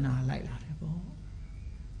တဲ့တဏှာလိုက်လာတယ်ပေါ့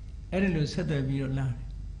အဲ့ဒီလိုဆက်သွယ်ပြီးတော့လာတယ်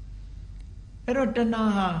အဲ့တော့တဏှာ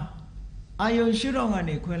ဟာအာယုန်ရှုတော့က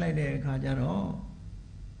နေခွဲလိုက်တဲ့အခါကျတော့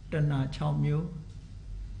တဏှာ6မျိုး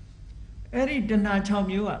အဲ့ဒီတဏှာ6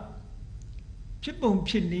မျိုးကဖြစ်ပုံ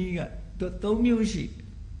ဖြစ်နည်းက3မျိုးရှိ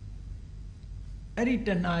အဲ့ဒီတ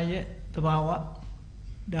ဏှာရဲ့သဘာဝ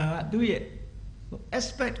ဒါကသူ့ရဲ့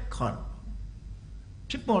aspect ခေါ်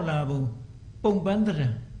ဖြစ်ပေါ်လာပုံပန်း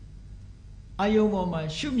တဲ့အာယုံပေါ်မှာ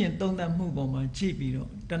ရှုမြင်သုံးသပ်မှုပေါ်မှာကြည့်ပြီးတော့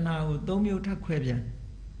တဏှာကို3မျိုးထပ်ခွဲပြန်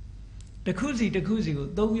တစ်ခုစီကို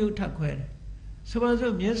3မျိုးထပ်ခွဲတယ်ဆိုပါ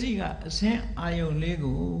စို့မျက်စိကအဆင်းအာယုံလေး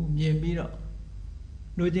ကိုမြင်ပြီးတော့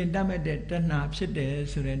လိုချင်တတ်မဲ့တဲ့တဏှာဖြစ်တယ်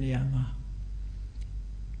ဆိုတဲ့နေရာမှာ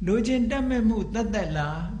လိုချင်တတ်မဲ့မှုတတ်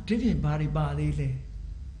လားဒီပြင်ဘာတွေပါသေးလဲ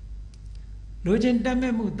လိုချင်တတ်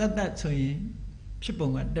မဲ့မှုတတ်ဆိုရင်ဖြစ်ပုံ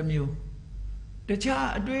ကတစ်မျိုးတခြား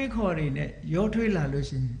အတွေးခေါ်တွေနဲ့ရောထွေးလာလို့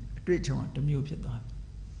ရှိရင်အတွေ့အကြုံကတစ်မျိုးဖြစ်သွားပြီ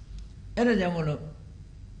အဲ့ဒါကြောင့်မို့လို့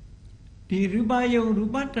ဒီရူပယုံရူ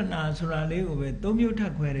ပတဏှာဆိုတာလေးကိုပဲ3မျိုးထ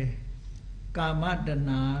ပ်ခွဲတယ်ကာမတ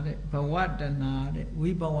ဏှာတဲ့ဘဝတဏှာတဲ့ဝိ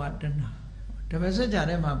ဘဝတဏှာဓမ္မစကြာ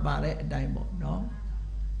ထဲမှာပါတဲ့အတိုင်းပေါ့နော်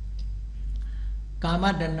ကာမ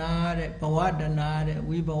တဏှာတဲ့ဘဝတဏှာတဲ့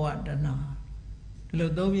ဝိဘဝတဏှာဒီလို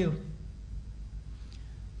3မျိုး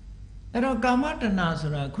အဲ့တော့ကာမတဏှာ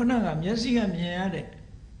ဆိုတာခုနကမျက်စိကမြင်ရတဲ့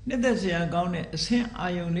နှစ်သက်စရာကောင်းတဲ့အဆင်းအာ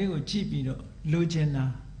ယုန်လေးကိုကြည့်ပြီးတော့လိုချင်တာ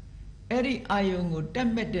အဲ့ဒီအာယုန်ကိုတက်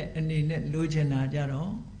မဲ့တဲ့အနေနဲ့လိုချင်တာကြ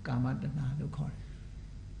တော့ကာမတဏှာလို့ခေါ်တယ်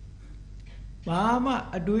ဘာမှ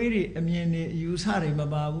အတွေးတွေအမြင်တွေအယူဆတွေမ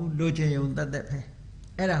ပါဘူးလိုချင်ုံတတ်ပဲ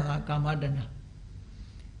အဲ့ဒါကကာမတဏှာ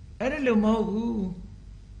အဲ့ဒါလို့မဟုတ်ဘူး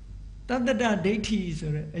တတ္တဒိဋ္ဌိ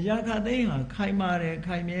ဆိုတဲ့အရာခသိန်းဟာခိုင်မာတယ်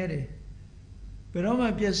ခိုင်မြဲတယ်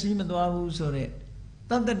Beroma Piasima Dwahu Sore,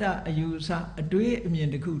 Tata Ayusa, a dwe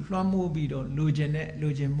Miendaku, Flamo Bido, Lugene,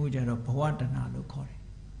 Lugen Mujaro, Pawatana Lokore.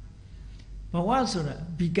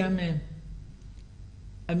 Pawasura becoming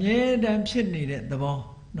a mere damn chimney at the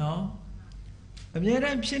wall, no? A mere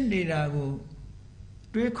damn chimney that will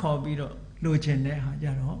do a corbido, Lugene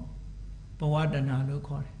Hajaro, Pawatana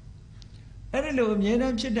Lokore. Every little mere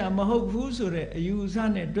damn chita, Maho Fusure, a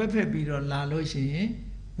Usane, Drepebido, La Loshi,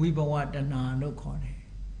 Wibawatana Lokore.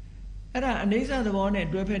 Era Anisa the one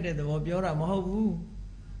at Drepet the Wobiora Mahobu,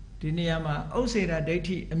 Diniama, Osera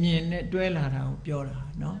Dati, a mere dweller, Biora,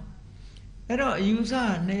 no? Era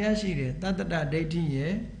Usa Neashire, Tata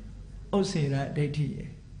Dati, Osera Dati.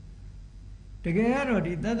 The Garo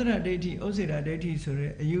di Tata Dati, Osera Dati,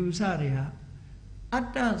 Sure, Usaria,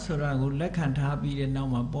 Atta Sorago, Lekanta be the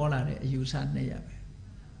Nama Bola, Usa Neabe.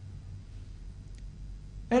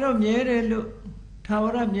 Era Miere look.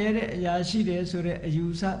 Tawara Miere Yashide Sure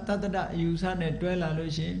Yusa Tata Yusa ne Dwella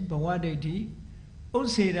Lushin, Bawadeti,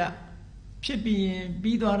 Osira, Chippy,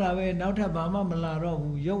 Bidwarawe, Nauta Bama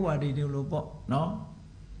Malaro, Yowadi de Lobo, no?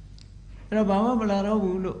 Rabama Malaro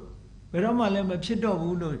Wulu, Veramalem Chito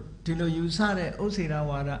Wulu, Tilo Yusare, Osira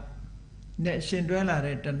Wara, Net Shindrella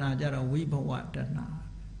Retanajara, we Bawatana.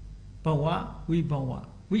 Bawa, we Bawa,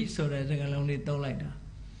 we so that they can only do like that.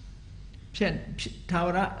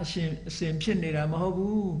 Tawara Ashin Nira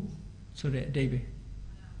Mahobu, so that David.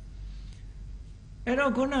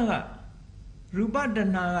 Ero Konaga Ruba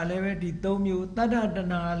Dana Leve di Tomio, Tada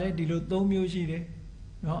Dana Le di Lotomio Shire,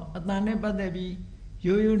 no, Atane Badebi,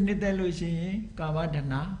 Yoyo Nitelushi,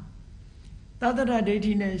 Kavadana, Tada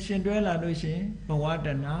Datine, Shindrella Lushi,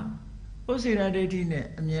 Bawadana, Osira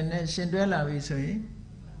Datine, Amiene, Shindrella Visoi,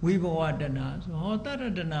 Wibawadana, so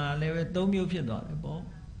Tada Dana Leve Tomio Piedor.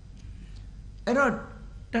 Erod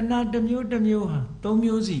Tana Demu,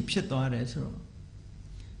 Tomusi, Pitore, so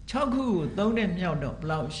Chaku, don't them yell up,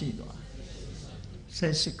 Blau Shido,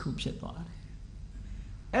 says Siku Pitore.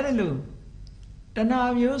 Erelu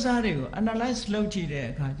Tana Yosario, analyze Lochi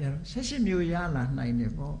there, Kajar, Sessimu Yala,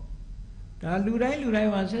 94. The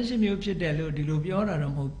Lurai was Sessimu Pitelo, the Lubiora,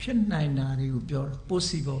 and Pin 9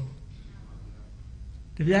 possible.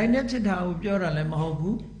 The Vianette how Biora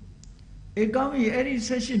Lemahobu, a gummy Eddie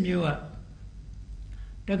Sessimu.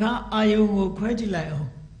 The car Ayo quite like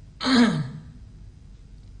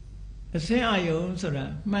a say Ayo,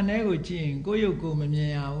 Sora, Manego Jin, Goyoko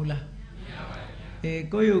Mamiaula, a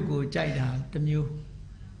Goyoko Jaida, the Mew.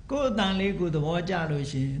 Go down Lego the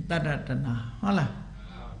Wajalushi, Tadatana, Hola.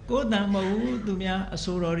 Go down Mau, Dumia, a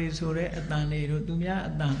sorori sore at Danero, Dumia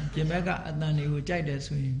at Dan, Jamaica at Daneo Jaida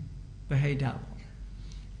swing, Beheda.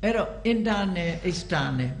 Ero Indane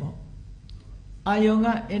Istane,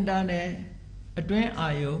 Ayonga Indane. A twin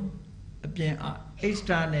ayo, a bien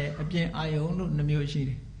extra, a bien ayo, no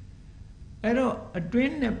Namushi. Ero a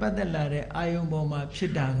twin Padalare, ayo moma,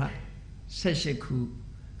 Pidaga, Seshiku,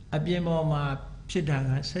 a bien moma,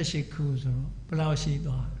 Pidaga, Seshiku, Blaushi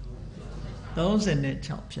door. Those in the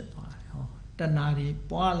chop shit, Tanari,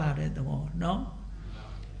 Boala at the wall, no?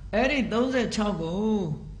 Eddie, those at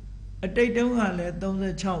Chogo, a day don't let those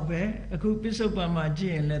at Chope, a cook piece of my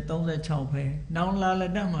gin, let those at Chope, now la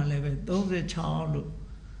dama level, those at Chow,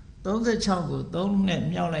 those at Chogo, don't let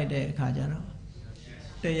me out like that, Kajaro.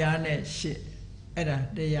 They are net shit, Edda,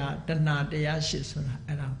 they are Dana, they are shit,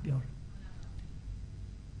 and I'll be all.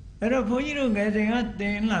 Edda, for you don't get a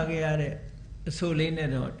thing like it, so late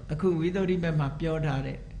a cook without even my pure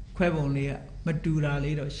daddy, Quebonly, Matura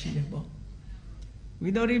little shit.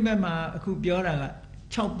 Without even my cook pure.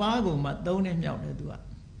 Chaupago, ma don't him out the dua.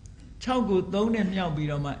 Chaugo don't him out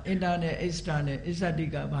Biroma, Indane, Estane,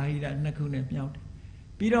 Isadiga, Bahida, Nakune Miaut.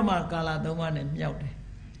 Biroma Kala don't want him out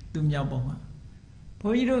to Miaboma.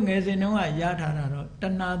 Poido Nezenoa Yatara,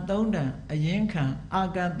 Tana Donda, a Yankan,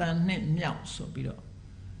 Agatan Miao, so Bido.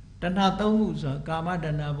 Tana Tomusa,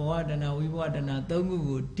 Kamadana, Boadana, Wiwadana,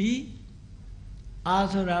 Tomu, T.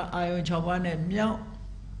 Asura, Ayo Chawane, Miao,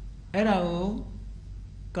 Erao.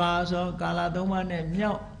 Kaso Kaladoma ne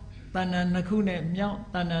Miao, Tana Nakune Miao,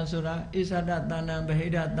 Tana Sura, Isada Tana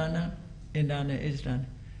Bahida Tana, Indane Istan.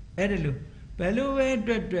 Edelu, Beluwe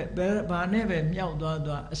Dred, Baneve Miao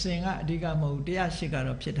Dua, Singa Digamo, Dia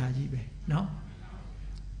Shigaro Pitajibe, no?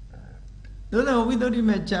 Though we don't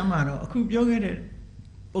even Jamaro, could you get it?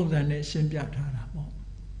 Ozane Simpiatara.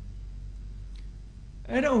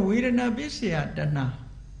 Edo, we didn't have busy at Dana.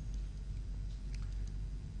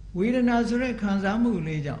 We didn't answer Kanzamu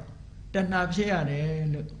Leja,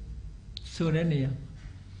 Danapsia, look, Surenia.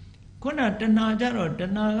 Kona Danajaro,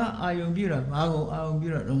 Danaga, Ayobira, Mago,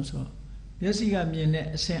 Ayobira, also. Yesiga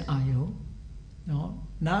Mine, Saint Ayo, no,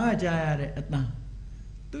 Naga Jaya at Nan.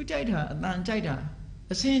 tu chạy thả tan chạy thả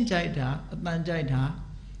xin chạy thả tan chạy thả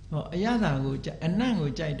họ giá thả của chạy anh năng của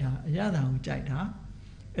chạy thả giá thả của chạy thả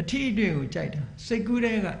thi đuôi của chạy thả xây cú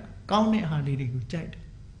đây cả cao này hà đi của chạy thả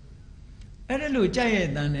ở đây lối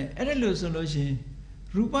chạy tan này ở đây lối solution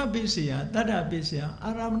Rupa Pisya, Tada Pisya,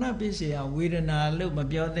 Aramana Pisya, Vedana lúc mà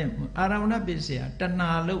biểu thêm, Aramana Pisya,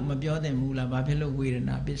 Tana lúc mà biểu thêm mula, và phía lúc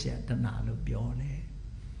Vedana Pisya, Tana lúc biểu này.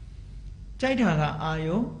 Chạy thà là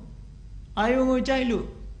ayo ngồi chạy lúc,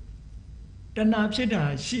 Tana phía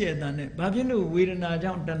thà xịa ta này, và phía lúc Vedana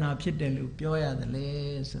trong Tana phía thà lúc biểu ya ta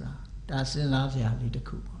lệ, ta sinh ra phía lý đặc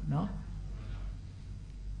khu, nó.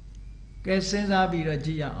 Cái sinh ra bị rồi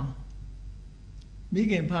chỉ ya. Mỹ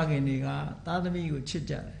kiến phá kiến này cả, ta tâm ý của chết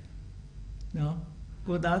chả, nó,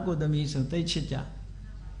 cô ta cô tâm ý số tây chết chả,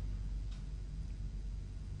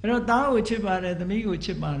 rồi ta của chết bà này, tâm ý của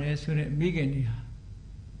chết bà này số này Mỹ kiến này à,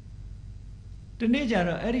 từ nay giờ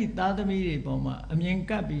rồi, ấy ta tâm ý này bảo mà, miếng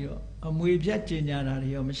cáp bị rồi, mùi biết chuyện nhà ra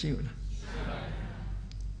thì không xíu là,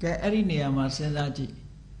 cái ấy này mà sinh ra gì,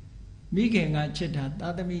 Mỹ kiến ngã chết à,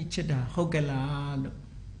 ta tâm ý chết à, không cái là đâu.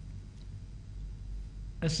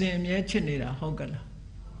 Ashin nhé chết này là không cần là,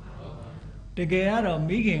 để cái đó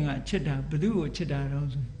mấy cái ngã chết à, bắt đầu chết à rồi,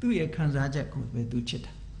 tôi也看啥子cũng phải tôi chết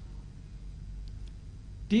à,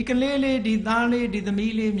 đi cái lê đi ta lê đi tâm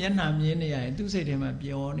ý lê miễn nam miễn này à, tôi sẽ để mà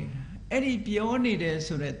biểu này, ấy đi biểu này để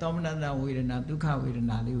số này tâm năng là Vedana, dukkha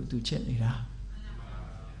Vedana lê tôi chết này ra,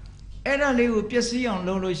 ấy là lê của biết sĩ ông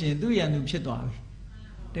lâu lâu xin tôi nhận được chết toa,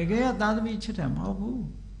 để cái đó ta tâm ý chết à mà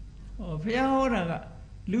không, phải ao ra cả,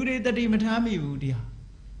 lưu đây ta đi mà tham ý vụ đi à.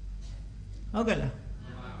 Ok là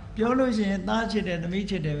biểu lúc xin ta chết để tâm ý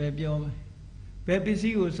chết để về biểu mày về bác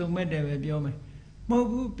sĩ của sông mẹ để về biểu mày mà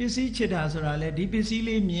bác sĩ chết à rồi là đi bác sĩ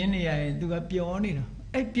lấy miếng này à tụi cái biểu này đó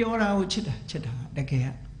ấy biểu là họ chết à đặc cái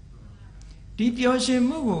à đi biểu xem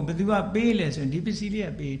mua của tụi cái bê lên rồi đi bác sĩ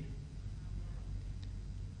lấy bê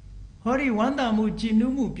họ đi quan tâm mua chỉ nấu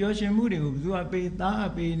mua biểu xem mua được tụi cái bê ta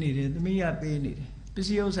bê này đấy tụi mình bê này đấy bác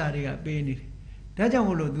sĩ ở sao đấy bê này đấy chẳng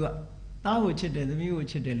có lo tụi ta của chết để tụi mình của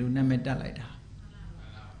chết để luôn nằm đặt lại đó,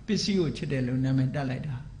 bác sĩ của chết để luôn nằm đặt lại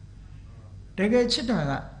đó, để cái chết đó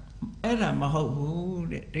là, ấy là mà hậu vụ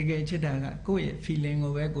để cái chết đó là, cô ấy feeling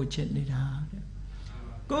của cái cô chết này đó,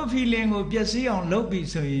 cô feeling của bác sĩ ông lâu bị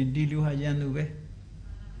sởi đi lưu hà giang luôn vậy,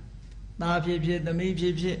 ta phía tụi mình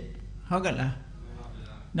phía, họ cái là,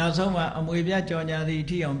 nào xong mà ông ấy biết cho nhà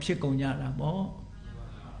thì ông chết cùng nhà là bỏ,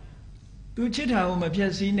 tôi chết hào mà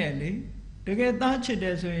bác sĩ này đấy. Để cái ta chết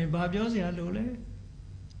để rồi bà biểu gì à lối đấy,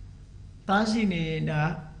 ta xin này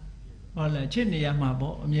đã, hoặc là chết này mà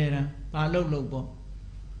bỏ, nghe ra, bà lâu bỏ,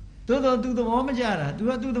 tôi bỏ mà cha ra,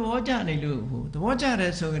 tôi bỏ cha này luôn, tôi bỏ cha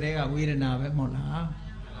ra rồi cái cái Vedana vậy một là,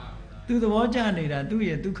 tôi bỏ cha này là tôi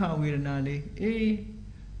về dukkha Vedana đi,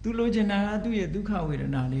 tôi lo chuyện nào tôi về dukkha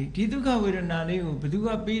Vedana đi, thì dukkha Vedana đi, tôi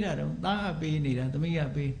có biết ra đâu, ta biết này ra, tôi mới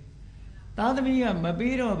biết. Ta tâm ý mà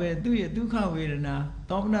biết rồi về tôi dukkha Vedana,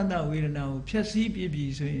 tâm năng đạo Vedana, phép sĩ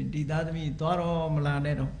bị rồi đi ta tâm ý toa rồi mà làm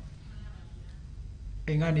đấy đâu,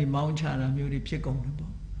 anh ấy đi mong cha là nhiều đi phép công được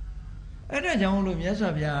không? Ở đây chẳng lúc nhớ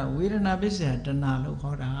sao vậy, Vedana biết sẽ Tana lúc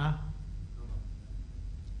họ đã,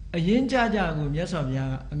 ở hiện cha của nhớ sao vậy,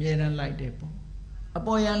 nghe rằng lại đẹp không? Ở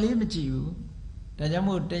bây giờ lý mà chịu, tại sao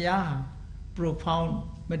một cái profound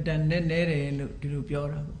mà đàn nên để lúc đi lúcပြော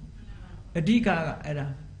đó, ở đi cả ở đó.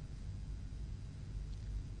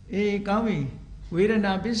 Cáo vì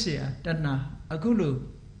Vedana biết sẽ Tana, ở khu lù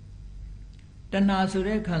Tana số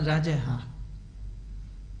đấy khán giả chết hả?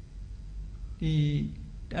 Thì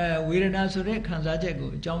Vedana số đấy khán giả chết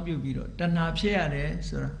của trong biểu bì rồi Tana phía à đấy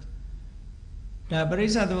số đó. Đã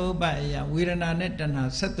Parisatthava bài à Vedanaနဲ့ Tana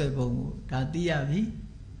ဆက်သွယ်ပုံကိုဒါသိရပြီ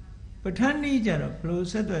ပဋ္ဌာန်းနည်းကြတော့ဘယ်လို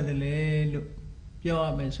ဆက်သွယ်တယ်လဲလို့ပြောရ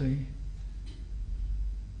မယ်ဆိုရင်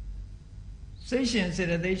စိတ်ရှင်စေ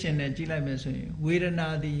တသိက်ရှင်နဲ့ကြည့်လိုက်မယ်ဆိုရင်ဝေဒနာ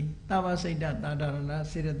သည်တဝစိတ်တသာဒရဏ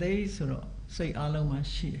စေတသိက်ဆိုတော့စိတ်အလုံးမှာ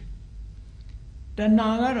ရှိတယ်တဏှာ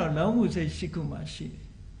ကတော့လောင်းမှုစိတ်ရှိခုမှာရှိတယ်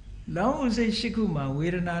လောင်းမှုစိတ်ရှိခုမှာဝေ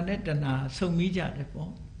ဒနာနဲ့တဏှာဆုံမိကြတယ်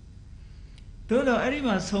ပေါ့သို့တော့အဲ့ဒီ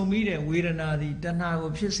မှာဆုံမိတဲ့ဝေဒနာသည်တဏှာ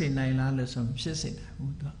ကိုဖြစ်စေနိုင်လားလို့ဆိုဖြစ်စေတယ်ဟု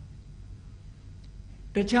တ်တော့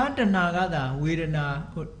တခြားတဏှာကသာဝေဒနာ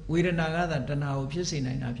ကသာတဏှာကိုဖြစ်စေ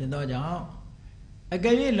နိုင်တာဖြစ်တော့ကြောင့်အက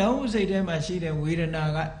ယ်၍လောင်းမှုစိတ်ထဲမှာရှိတဲ့ဝေဒနာ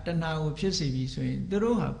ကတဏှာကိုဖြစ်စေပြီဆိုရင်သူ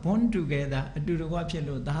တို့ဟာ bond together အတူတကွဖြစ်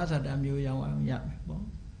လို့သဟဇာတမျိုးရောက်အောင်ရမယ်ပေါ့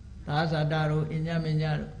သဟဇာတတို့အညမည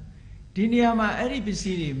တို့ဒီနေရာမှာအဲ့ဒီပစ္စ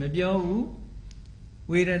ည်းတွေမပြောဘူး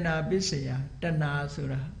ဝေဒနာပစ္စယတဏှာဆို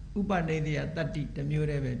တာဥပနိဒေယတတ္တိတစ်မျိုး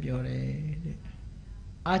တည်းပဲပြောတယ်တဲ့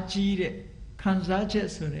အာကြီးတဲ့ခံစားချက်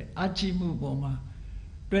ဆိုတဲ့အာကြီးမှုပေါ်မှာ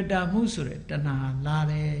တွေ့တာမှုဆိုတဲ့တဏှာလာ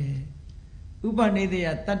တယ်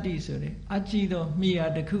Upanedaya Tati Sore, Achido,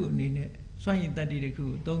 Mia the Ku Nine, Swine Tati the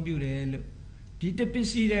Ku, don't you look. Did the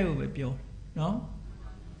PC there over pure? No?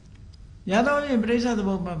 Yado embrace the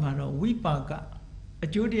Bobamano, Wipaka, a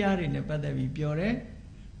Judia in a Padavi Pure,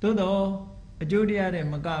 Todo, a Judia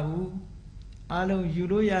in Magabu, Alo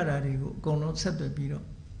Yudo Yara, go not set the biro,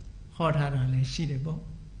 hot harale, shidebo.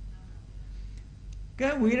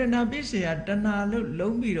 Can we not be say at Dana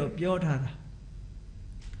low biro pure hara?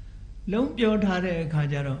 Long pure hara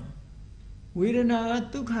Kajaro. We don't know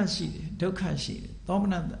Dukashi, Dokashi,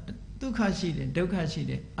 Domina Dukashi,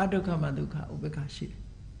 Dokashi, Adokama Duka, Ubekashi.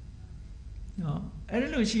 No, I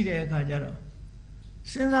don't know she there Kajaro.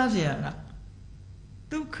 Since Asiara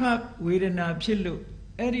Duka, we don't know Chilu,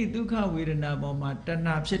 Eddie Duka, we don't know Mama,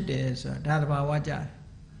 Dana Chites, Darba Waja.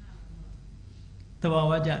 The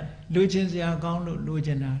Waja, Lucinsia Gondo,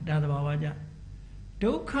 Lucina, Darba Waja.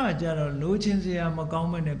 Duka Jaro, Lucinsia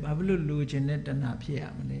Magoman, Bablu Lucinet and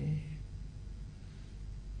Apiamane.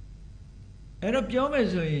 Erop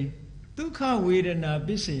Yomezoi, Duka Widana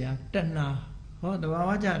Bisia, Dana, oh, the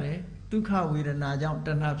Wawajare, Duka Widana,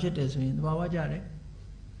 Dana Chites in the Wawajare.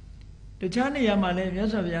 The Chani Yamale,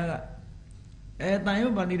 yes of Yaga,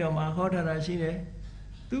 Tayo Banidoma, Hotara Shide,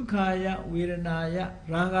 Dukaya Widana,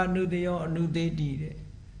 Raga Nudio, Nude Dide,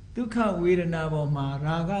 Duka Widana Boma,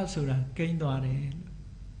 Raga Sura, Kaindware.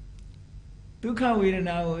 Duka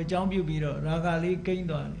Widana, Jambu Biro, Ragali,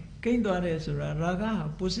 Kaindware. Kaindware Sura, Raga,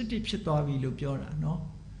 positive Shitavi Lupiora,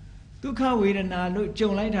 no? Duka Widana, look,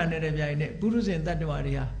 Joe Light Handed Viane, Burus in that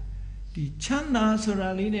Varia. The Chanda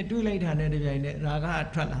Suraline, 2 Light Handed Viane,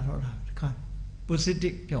 Raga Trala,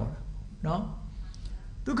 positive pure, no?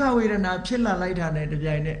 Duka Widana, Chilla Light Handed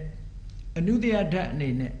Viane, a new day at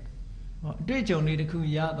Nene. Did only the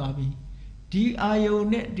Kuya Dabi. D.I.O.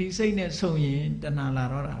 net, the same net so in the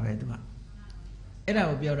Nala Redwa.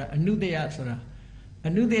 Era Biora, a new day at Sura. A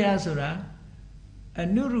new day asura, a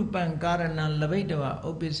new rupan karana lavetava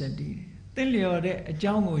obesity. Teliode, a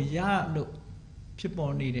jango ya look,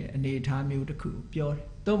 Chipon needed a neta mutaku, pure.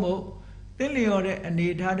 Tomo, Teliode, a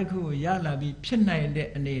neta the ku, yala be pina in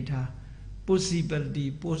the neta, possibility,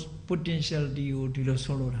 potential dio de lo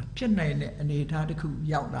solora, pina in the neta the ku,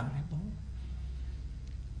 yala.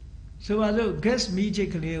 So I look, guess me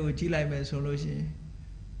checkly with Gilai solution.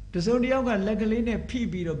 The Zodiac luckily a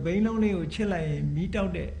PB of Bailonly or Chile meet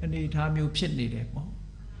out there and the time you pitney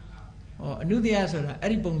or a new the answer,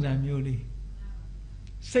 Edibons and Muli.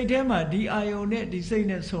 Say Dema, D.I.O. net, the same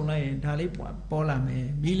net so lane, Tali Pola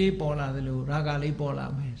me, Mili Pola the Lu, Ragali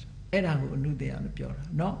Pola me. Edda who knew the other pure.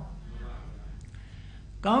 No?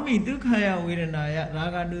 Gami Dukaya with an aya,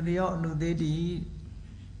 Raga knew the yacht, knew they did.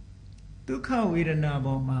 Duka with an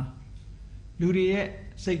aboma. Lurie,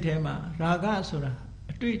 say Tema, Raga Sura.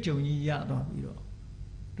 Treat you yado,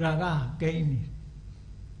 Raga, gain.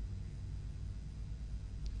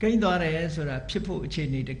 Gain dore so that people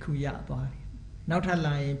chini the kuya body. Not a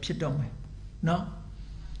line pitome. No?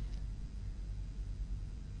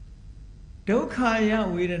 Dokaya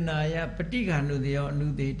Widanaya, Patika knew the or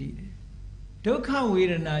knew they did. Doka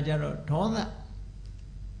Widanaja, Toda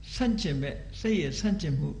Sanchim, say a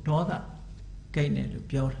Sanchim who Toda gain it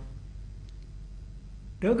pure.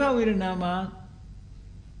 Doka Widanama.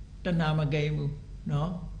 Tanama Gamu,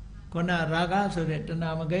 no? Kona Raga so that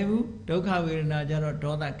Tanama Gamu, Doka Virana Jaro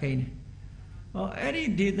Doda Kane. Oh, Eddie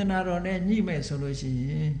did the Naron and Nime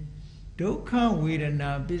solution. Doka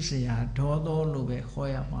Virana Bisia, Todo Lube,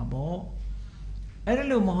 Hoya Mabo.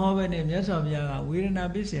 Edilu Mohammed and Yasov Yaga,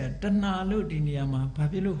 Virana Bisia, Tana Ludiniama,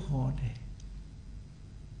 Papilu Horde.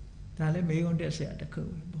 Tale Mayon Desia the Cool.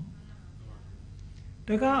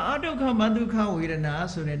 Doka Adoka Maduka Virana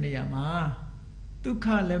Sureniyama.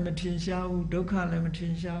 Duka lemitin shao, Doka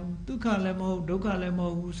lemitin shao, Duka lemo, Doka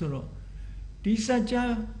lemo, Suro.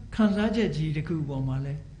 Disaja Kansaja G the Kubo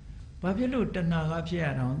Male. Papilu Tanaga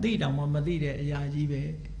Piano, Dida Mamadide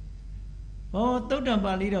Yajibe. Oh, Tota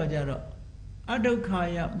Balido Jaro.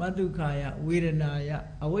 Adokaya, Madukaya, Wiranaya,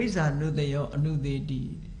 Aweza knew they or knew they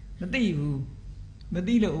did. Madivu,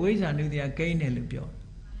 Madila Aweza knew they are gain elipio.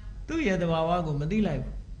 သူ့ရဲ့သဘာဝကိုမသိလိုက်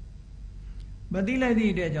ဘူးမသိလိုက်သ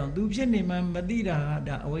ည့်အတွက်ကြောင့်သူဖြစ်နေမှမသိတာက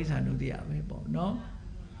ဒါအဝိဇ္ဇာနုတ္တိယပဲပေါ့နော်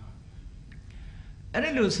အဲ့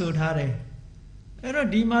ဒါလို့ဆိုထားတယ်အဲ့တော့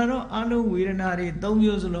ဒီမှာတော့အလုံးဝေဒနာတွေ၃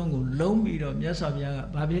မျိုးစလုံးကိုလုံးပြီးတော့မြတ်စွာဘုရားက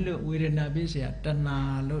ဘာဖြစ်လို့ဝေဒနာပြည့်စရာတဏှာ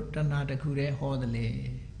လို့တဏှာတစ်ခုတည်းဟောတယ်လေ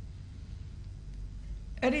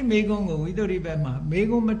အဲ့ဒီမေကုံးကိုဝိသုဒ္ဓိဘက်မှာမေ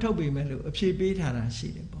ကုံးမထုတ်ပေမဲ့လို့အဖြေပေးထားတာရှိ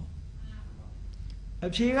တယ်ပေါ့အ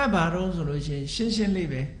ဖြေကဘာတော့ဆိုလို့ရှိရင်ရှင်းရှင်းလေး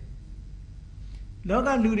ပဲလောက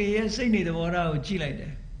လူတွေရဲ့စိတ်နေသဘောထားကိုကြည့်လိုက်တ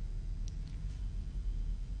ယ်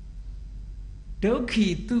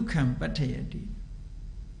Dokhi Dukhan Patayati.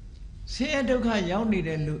 Say a Dokha Yauni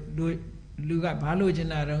de Luga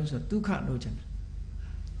Balojana Ramso, Dukha Lojana.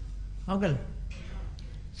 Uncle.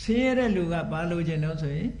 Say a Luga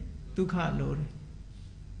Balojana, Dukha Lord.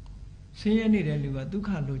 Say any Luga,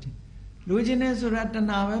 Dukha Lojan. Lojana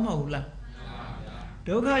Suratana Maula.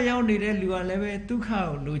 Dokha Yauni de Luga Leve,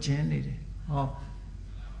 Dukha Lojan. Oh.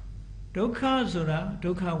 Dokha Sura,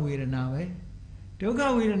 Dokha Virana.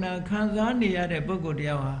 Dokha Virana, Kanzani at a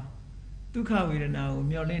Bogodia. Dukha Virana,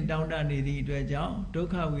 Myolin down down the Dwajao,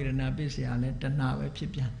 Dokha Virana Bisia, let the Nava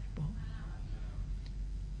Pipian.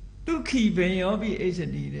 Duki Bayobi is a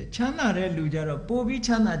deed, Chana Lujaro, Bobi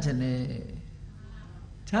Chana Jane.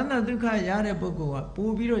 Chana Duka Yare Bogoa,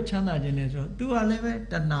 Bobiro Chana Geneso, Dua Leve,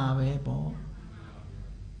 the Nave Bo.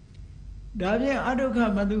 Davia Adoka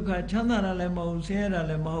Maduka, Chana Lemo, Sierra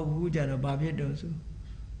Lemo, Wujaro, Babidosu.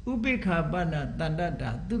 Ubika Bana,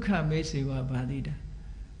 Dandada, Duka Mesiwa Badida.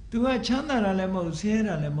 Dua Chana Lemo,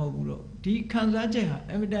 Sierra Lemo, Di Kanzaja,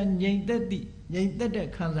 evident Yang Daddy, Yang Dada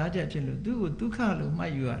Kanzaja Chelo, Duka, my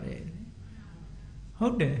you are.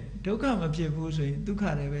 How there, Doka Mapiabuso,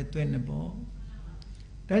 Duka Leve, Twenabo.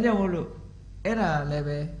 Dajawolo, Era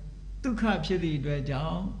Leve, Duka Pili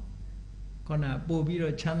Dwajao. Kona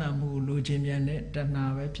Bobiro Chana Mu Lujimiane,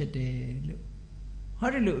 Dana Wepete. How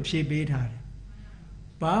do you look? She beat her.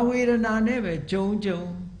 Ba Virana never, Joan,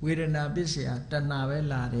 Virana Bisia, Danawe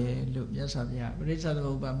Lade, look, yes, of ya, Richard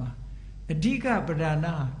Obama. A Dika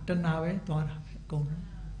Badana, Danawe, Dora, go.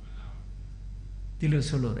 Dilu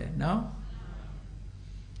solo there, now?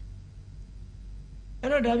 I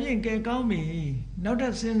don't have you can call me, not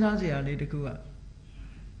that since I need to go up.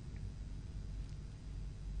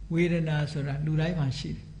 Virana Sura, Lurai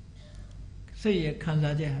Mashi. Say a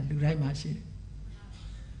Kanzaja, Lurai Mashi.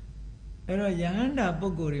 Ero Yanda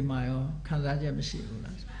Bogori Mayo, Kanzaja Mashi.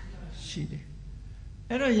 She did.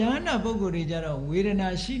 Ero Yanda Bogori Jaro,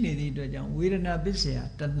 Virana Shini, the Dojan, Virana Bisia,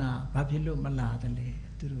 Tana, Papilo Maladale,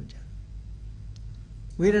 Turuja.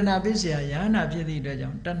 Virana Bisia, Yana Pili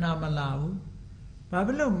Dojan, Tana Malau,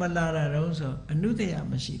 Pablo Malara Rosa, a Nutea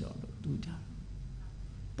Mashido, Duja.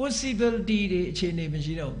 Possibility chene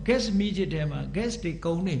machino, guess media dema, guess the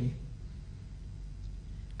cone.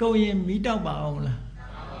 Go in meet out by own.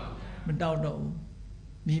 Medaudo,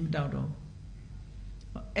 me medaudo.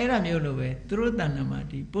 Era Mulove, through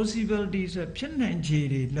Danamati, possibilities of Chen and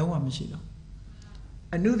Chiri, lower machino.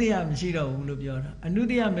 A Nudia Machino, Ulubiora, a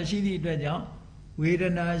Nudia Machini Dwaja,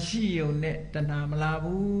 Virana Shio net,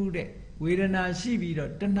 Danamalabu. Virana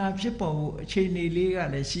Shibido, Dana Pipo, Chini Liga,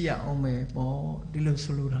 Lesia Ome, Bo, Dilo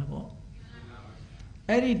Solurabo.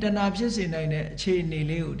 Eri Danapsis in a Chini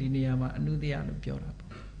Leo Diniama, Nudia Piorabo.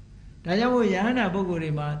 Dayawo Yana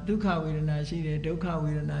Bogorima, Duka Virana Shide, Doka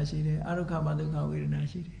Virana Shide, Arukama Duka Virana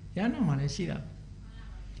Shide, Yana Manesida.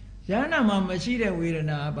 Yana Mama Shide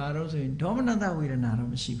Virana Baros in Dominata Virana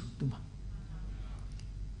Mashiv, Duma.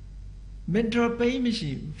 Metro pay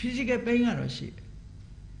machine, physical paying or shit.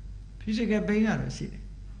 Physical pain are a city.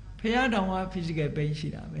 Payadawa physical pain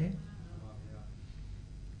shit.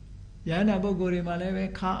 Yana Bogori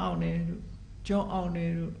Maleve, car on it, Joe on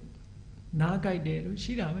it, Nakai de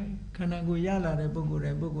Shidame, Kanaguyala, the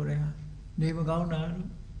Bogore, Bogorea, Nevagona.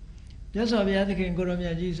 Just of the other can go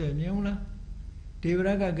to Jesus, Mula.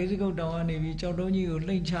 Devraga Gizigo down, if Chaldoni,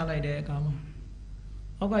 Link Charlie there come.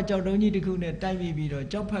 Oka Chaldoni, the Kuna, Timey Beetle,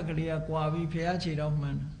 Jopakalia, Quavi, Piachi of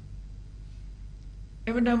man.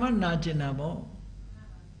 Even the man Najinabo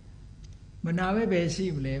Manawe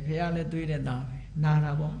Besible, Piale Duida,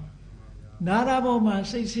 Narabo. Narabo man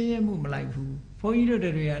 6 a.m. like who. For you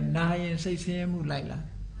to the 9 6 a.m. like that.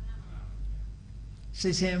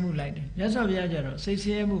 6 a.m. like that. Yes, of Yajaro, 6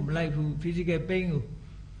 a.m. like who, physical pain.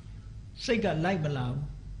 Sika like Malau.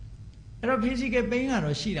 And a physical pain or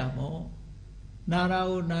Shida mo.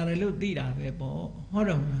 Narao, Naralu Dida, Bebo,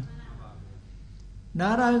 Hodom.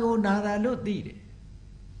 Narago, Naralu Dida.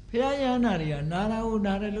 Paya Naria, Narao,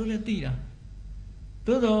 Naralu Dida.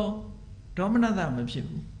 Todo, Dominata Mapship.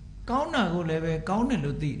 Kauna go leve, Kauna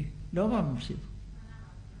Ludi, Lova Mapship.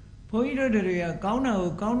 Pointer de Ria,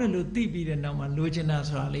 Kauna, Kauna Ludi be the number,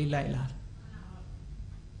 Lucinas Rally Laila.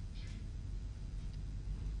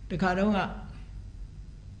 The Kadonga,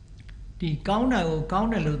 the Kauna,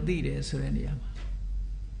 Kauna Ludi, Serenia.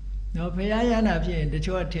 No Payana, the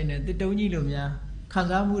Choatin, the Donilumia,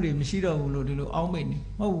 Kanzamuri, Mishiro, Ludu, Almini,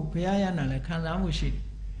 oh, Payana, like Kanzamushi.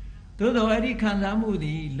 Todo Eddie Kanzamu,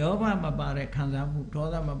 the Lova Mabare Kanzamu,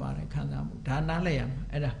 Toda Mabare Kanzamu, Danalayam,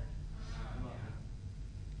 Edda.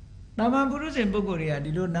 Namamburu in Bogoria,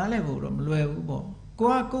 the Lunalevo, Luevo,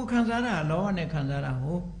 Goa Kanzara, Lowane Kanzara,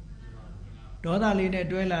 ho. ဒေါသလေးနဲ့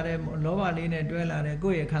တွဲလာတဲ့လောဘလေးနဲ့တွဲလာတဲ့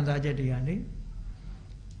ကိုယ့်ရဲ့ခံစားချက်တွေကလေ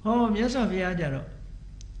ဟောမြတ်စွာဘုရားကြတော့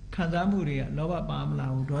ခံစားမှုတွေကလောဘပါမ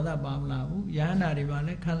လားဘူးဒေါသပါမလားဘူးယဟန္တာတွေပါ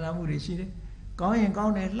လဲခံစားမှုတွေရှိတယ်ကောင်းရင်ကော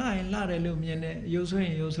င်းတယ်လှရင်လှတယ်လို့မြင်တယ်ရုပ်ဆိုးရ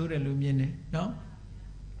င်ရုပ်ဆိုးတယ်လို့မြင်တယ်နော်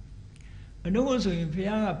အနုဘဆိုရင်ဘု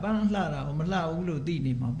ရားကပန်းလှတာကိုမလှဘူးလို့သိ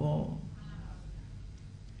နေမှာပေါ့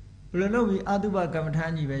ဘယ်လိုလုပ်ပြီးအတုပကမ္မထာ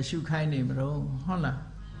ကြီးပဲရှုခိုင်းနေမလို့ဟုတ်လား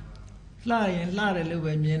လှရင်လှတယ်လို့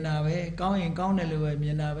ပဲမြင်တာပဲကောင်းရင်ကောင်းတယ်လို့ပဲမြ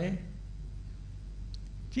င်တာပဲ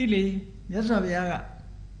ကြည့်လေမြတ်စွာဘုရားက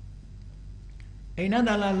အိန္ဒတ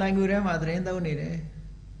လာလိုင်ကူထဲမှာသတင်းသုံးနေတယ်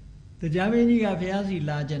တရားမင်းကြီးကဘုရားစီ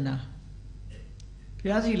လာကျင်တာဘု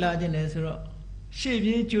ရားစီလာကျင်တယ်ဆိုတော့ရှေ့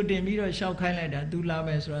ပြေးကြိုတင်ပြီးတော့ရှောက်ခိုင်းလိုက်တာသူလာမ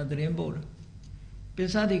ယ်ဆိုတာသတင်းပို့တယ်ပိ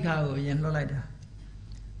ဿတိခါကိုရင်လွှတ်လိုက်တာ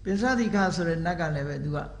ပိဿတိခါဆိုတဲ့နတ်ကလည်းပဲသူ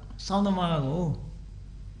ကစောင်းသမားကို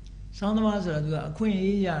စောင်းသမားဆိုတာသူကအခွင့်အ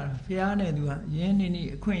ရေးရဘုရားနဲ့သူကရင်းနေ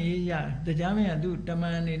အခွင့်အရေးရတရားမင်းကသူတမ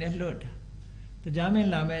န်အနေနဲ့လွှတ်တာတရားမင်း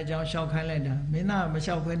လာမဲ့အကြောင်းရှောက်ခိုင်းလိုက်တာမင်းသားမ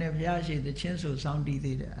လျှောက်ခွင့်နဲ့ဘုရားရှိသချင်းဆိုစောင်းတီး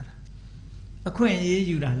သေးတယ်အဲ့ဒါအခွင့်အရေး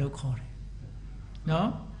ယူတာလို့ခေါ်တယ်နော်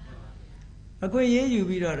အခွင့်အရေးယူ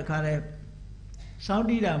ပြီးတော့တခါလဲစောင်း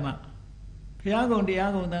တီးတာမှဘုရားကုံတ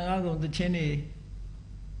ရားကုံသံဃာကုံသချင်းတွေ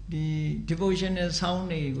ဒီ devotional sound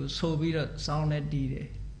တွေကိုဆိုပြီးတော့စောင်းနဲ့တီးတယ်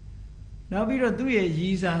နောက်ပြီးတော့သူ့ရဲ့ရ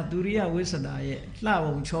ည်စားသူရိယဝိသတာရဲ့လှ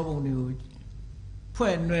ပုံချောပုံတွေကို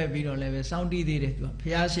ဖွဲ့နှွဲပြီးတော့လည်းပဲစောင်းတီးသေးတယ်သူကဘု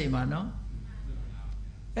ရားရှိခိုးနော်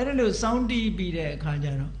အဲ့ဒါလို့စောင်းတီးပြီးတဲ့အခါကျ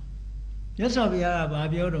တော့မြတ်စွာဘုရားကဘာ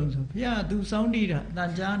ပြောတုံးဆိုဘုရားသူစောင်းတီးတာတ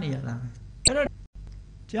န်ကြားနေရတာပဲအဲ့တော့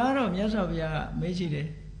ကြားတော့မြတ်စွာဘုရားကမေးရှိတယ်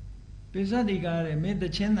ပိဿတိကားတဲ့မင်းတ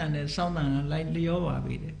ချင်းတန်နဲ့စောင်းတန်ကလိုက်လျောပါ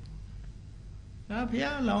ပြီတဲ့ဒါဘု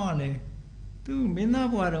ရားအလောင်းကလည်းသူမင်းသား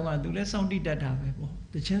ဘဝတုန်းကသူလည်းစောင်းတီးတတ်တာပဲပေါ့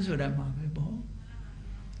တချင်းဆိုတတ်မှာပဲပေါ့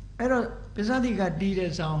အဲ့တော့ပိဿတိကတီး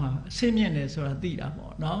တဲ့စောင်းဟာအဆင့်မြင့်တယ်ဆိုတာသိတာ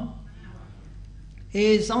ပေါ့နော်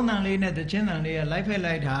အေးစောင်းတန်လေးနဲ့တချင်းတန်လေးကလိုက်ဖက်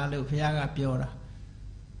လိုက်တာလို့ဘုရားကပြောတာ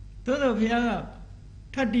သို့တော့ဘုရားက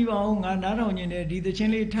ထပ်တီးပါအောင်ငါနားထောင်နေတယ်ဒီတချ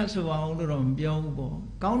င်းလေးထပ်ဆိုပါအောင်လို့တော့မပြောဘူးပေါ့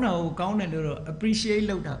ကောင်းတာကိုကောင်းတယ်လို့တော့ appreciate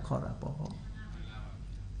လုပ်တာခေါ်တာပေါ့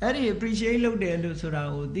အဲ့ဒီ appreciate လုပ်တယ်လို့ဆိုတာ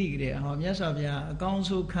ကိုသိကြတယ်ဟောမြတ်စွာဘုရားအကောင်း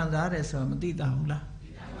ဆုံးခံစားတယ်ဆိုတာမသိတာဘူးလား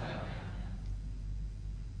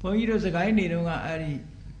ဘုန်းကြီးတို့စကိုင်းနေတော့ကအဲ့ဒီ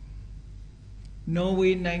နော်ဝေ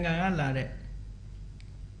နိုင်ငံကလာတဲ့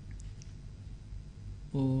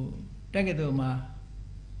ဟိုတက္ကသိုလ်မှာ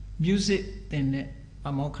music သင်တဲ့ပ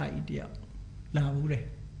မောက္ခကြီးတယောက်လာဘူးတယ်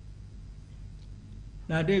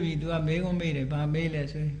လာတွေ့ပြီသူကမေးခွန်းမေးတယ်ဘာမေးလဲ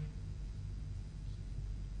ဆိုရင်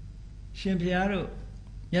ရှင်ဘုရားတို့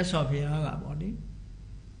မြတ်စွာဘုရားကပေါ့လေ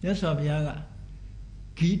မြတ်စွာဘုရားက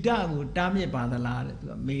ဂီတကိုတားမြစ်ပါသလားတဲ့သူ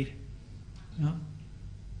ကမေးတယ်နော်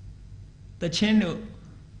တချင်းတို့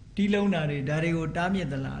တီးလုံးတာတွေဒါတွေကိုတားမြစ်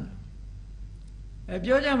သလားလို့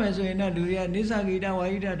ပြောကြမယ်ဆိုရင်တော့လူတွေကနိစ္စဂီတဝါ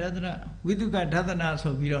ဟိတဒသနဝိတုကဒသန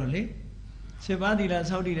ဆိုပြီးတော့လေစေပါတိလား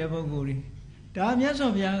စောက်တည်တဲ့ပုဂ္ဂိုလ်တွေဒါမြတ်စွာ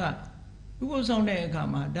ဘုရားကဥပုသ်ဆောင်တဲ့အခါ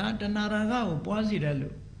မှာဒါတဏှာရာဂကိုပွားစီတယ်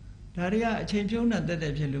လို့ဒါတွေကအချိန်ဖြုံးတဲ့တက်တ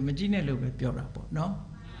က်ဖြစ်လို့မကြည့်နဲ့လို့ပဲပြောတာပေါ့နော်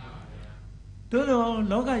သို့တော့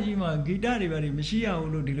လောကကြီးမှာဂီတတွေဘာတွေမရှိရ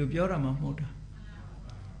ဘူးလို့ဒီလိုပြောတာမှမဟုတ်တာ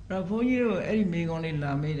အဲ့တော့ဘုန်းကြီးတို့အဲ့ဒီမိကုံးလေး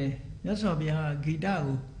လာမေးတယ်မြတ်စွာဘုရားကဂီတ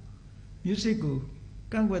ကို music ကို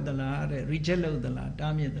ကန့်ကွက်သလားတဲ့ reject လုပ်သလား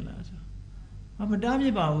တားမြစ်သလားဆိုမတားမြ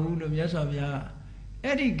စ်ပါဘူးလို့မြတ်စွာဘုရားက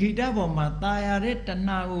အဲ့ဒီဂီတပေါ်မှာตายရတဲ့တ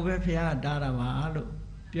ဏှာကိုပဲဘုရားကတားတာပါလို့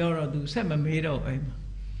ပြောတော့သူဆက်မမေးတော့အဲ့မှာ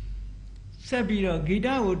ဆက်ပြီးတော့ဂီတ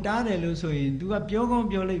ကိုတားတယ်လို့ဆိုရင် तू ကပြောကောင်း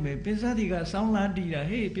ပြောလိုက်မယ်ပိဿတိကစောင်းလာတီးတာ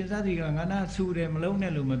ဟေးပိဿတိကငါနာဆူတယ်မလုံး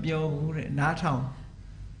နဲ့လို့မပြောဘူးတဲ့နားထောင်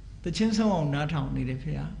တချင်းဆုံးအောင်နားထောင်နေတယ်ဘု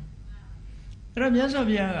ရားအဲ့တော့မြတ်စွာ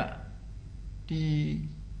ဘုရားကဒီ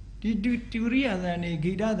တူရိယသံတွေ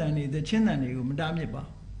ဂီတသံတွေသချင်းသံတွေကိုမတားမြစ်ပါ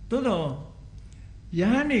သို့တော့ယ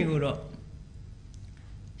ဟန်တွေကိုတော့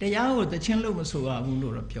တရားကိုသချင်းလို့မဆိုရဘူး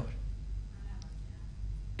လို့တော့ပြောတယ်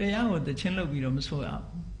တရားကိုသချင်းလို့ပြီးတော့မဆိုရ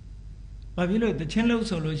ဘူးဘာဖြစ်လို့သချင်းလို့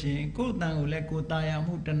ဆိုလို့ရှိရင်ကိုယ်အတန်ကိုလည်းကိုယ်ตาย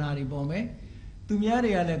မှုတဏှာတွေပေါ်မယ်သူများ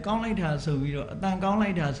တွေကလည်းကောင်းလိုက်တာဆိုပြီးတော့အတန်ကောင်းလို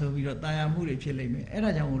က်တာဆိုပြီးတော့ตายမှုတွေဖြစ်လိမ့်မယ်အဲ့ဒါ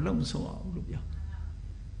ကြောင့်ကိုလို့မဆိုရဘူးလို့ပြော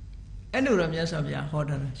အဲ့လိုတော့မြတ်စွာဘုရားဟော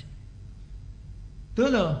ထားတာရှိ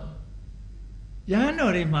သို့တော့ယဟန်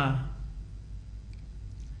တော်တွေမှာ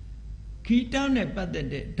ဂီတနဲ့ပတ်သက်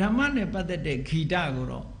တဲ့ဓမ္မနဲ့ပတ်သက်တဲ့ဂီတကို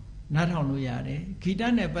တော့နားထောင်လို့ရတယ်ဂီတ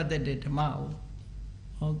နဲ့ပတ်သက်တဲ့ဓမ္မကို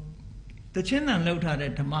ဟောတချင်းတန်လှုပ်ထား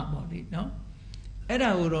တဲ့ဓမ္မပေါ့လေနော်အဲ့ဒါ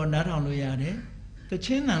ကိုတော့နားထောင်လို့ရတယ်တချ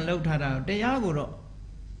င်းတန်လှုပ်ထားတာတရားကိုတော့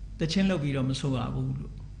တချင်းလှုပ်ပြီးတော့မဆိုရဘူး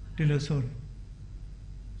လို့ဒီလိုဆိုတယ်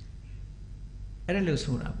အဲ့ဒါလို့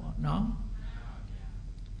ဆိုတာပေါ့နော်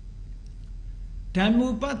ဓမ္မု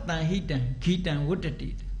ပတ္တံဟိတံဂီတံဝတ္တတိ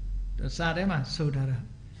စာထဲမှာဆိုထားတာ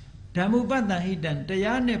Dhammupattan hitan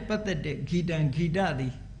Tayane patate gitan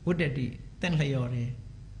gitadi Uddati Tenlayore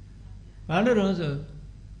Valaroso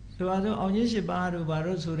So on Yishibaru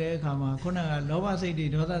Baro Sure Kama Kona Lova City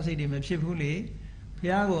Dosa City Mepshipuli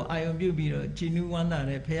Piago Ion Bubiro Chinu Wanda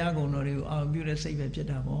Piago Nori our beauty save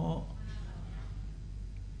Jetamo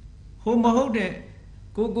Homohode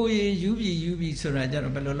Gogo Yubi Suraja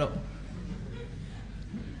Belolo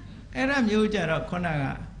Era Mujara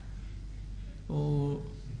Konaga Oh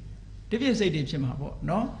Divya City Chimabo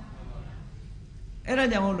no Era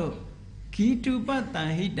Jamolo Kitu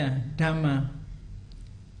Patan Hitan Dhamma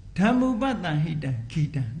Dhammupattan hitan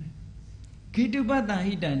Gitan Kitu Patan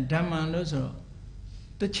hitan Dhamma Loso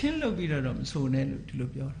The chin lo birodom so nelu to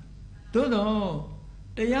look your Todo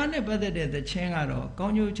the Yane Badade the Chengaro,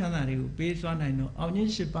 Conyo Chanari, based one I know, Onion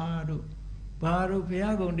Shiparu, Baru,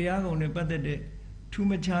 Piago, Diago, Nebadade,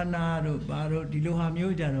 Tumachana, Baru, Diloha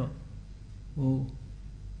Mujano. Oh,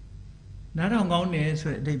 not on only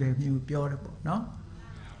so they be beautiful, no?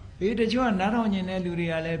 It is you are not on your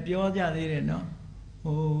Neluria, Pioja, no?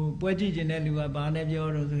 Oh, Pwaji Nelua, Bane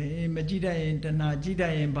Bioro, Majida in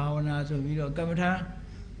Tanajida in Bawana, so we don't come down.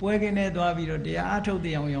 Puegan Edwaviro, the art of the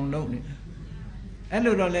young lonely.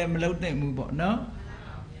 Elodole Melote Mubo, no?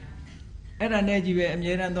 Era Nejive and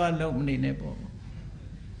Yerando Lomni Nepo.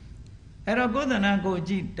 Era go the Nago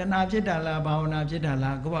G, the Najetala, Baona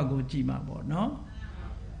Jetala, Goago Jima, no?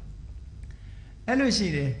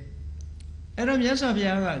 Elucide. Era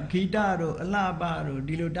Yasavia, Gitaro, Alabaro,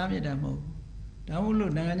 Dilodamidamo. Damulu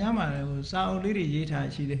Naganyama, Sao Liri Yeta,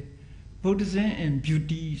 she Buddhism and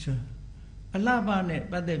beauty, sir. Alaba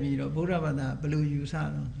but the Miro, Buddha, Blue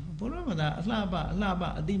Usano. Buddha,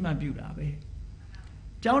 Alaba, Adima Buddha.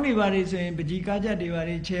 Johnny Vary saying, Bajikaja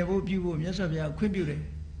Divari, Chevo, Pubu, Yasavia, Quibure.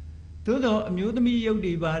 Todo, Mutami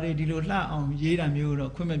Yodi Vary, Dilula on Yeda Muro,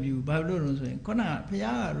 Quimabu, Babylon, Kona,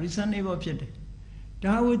 Pia, reasonable Piet.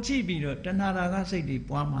 Dawo Chibiro, Tanaraga City,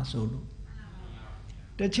 Puama Solo.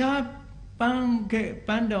 The chap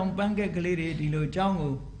Pandong Banke Galiri, Dilo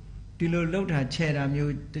Jango. Dilo Lota Chera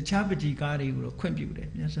Mu, the Chapaji Gari will compute.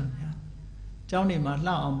 Yes, sir. Johnny Matla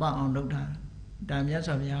on Ba on Lota, Dam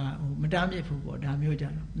Yasavia, Madame Fubo,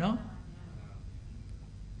 Damujano, no?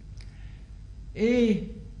 Eh,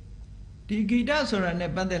 the Gitas or a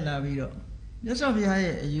Nebandela Vido.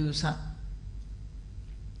 Yasavia, you sa.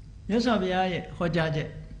 Yasavia, Hojaje.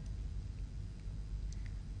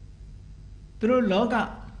 Through Loga,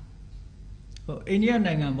 Indian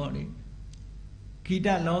Nanga body.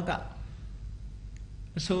 Kita Loga.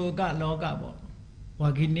 So got Loga bo.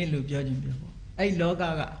 Wagini look judging before. A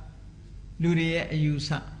Loga Luria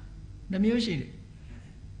Yusa. The music.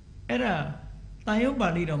 Era Tayo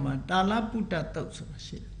Balidoma, Dala Puta Toso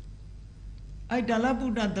shit. I Dala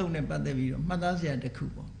Puta Tone Padavido, Madasia de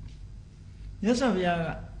Cubo. Yes, of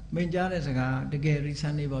Ya Menjaresaga, the Gary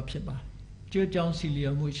Sunday Bob Sheba. Joe John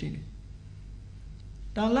Celia Mushi.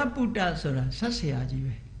 Dala Puta Sora,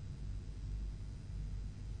 Sassiaji.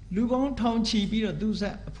 Lubon Town Chibi or do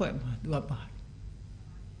that appointment, do a part.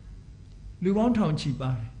 Lubon Town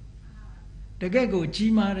Chiba. The Gago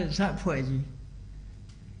Chima is that poesy.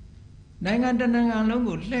 Nangandananga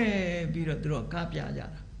Longo, lay beer draw Capia.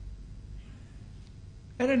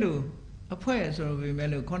 Erelu, a poet or we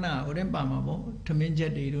melocona or Bamabo,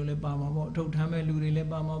 Taminja de Bamabo, Totame Luri le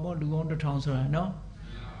Bamabo, Lubon the Townsora, no?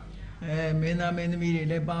 Mena Menemi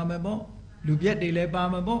le Bamabo, Lubiet de le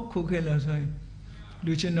Bamabo, Cookella.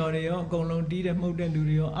 Luchinorio, Golon Dida Moden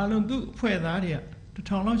Lurio, Alum do Puedaria, the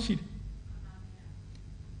town of shit.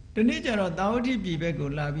 The nature of Dawdi Bibego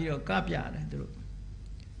Lavio Capia,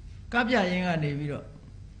 Capia Yanga Neviro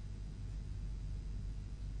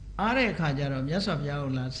Are Kajaro, Yasavia,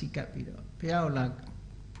 Sicapiro, Piaola,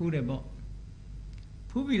 Pudebo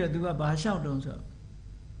Pubida do a bashout on so.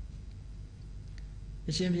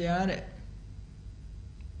 The Shimpiare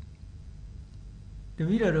The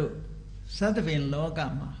Vidaro. Satavin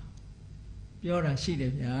Logama Piora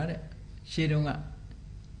Shide Yare, Shidunga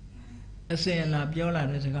a saying la Piola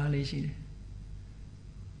as a galley sheet.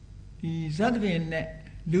 The Satavin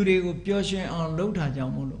Ludigo Pioshin on Lota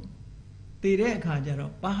Jamolo. The Red Kajaro,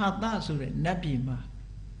 Bahata Sure, Napima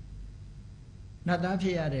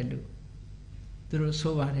Nadapia de Lu. Through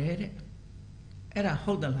Sovare Era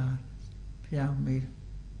Hodala Pia made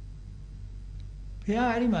Pia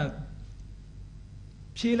Arima.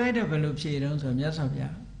 She light up a loop shade on some Yasavia.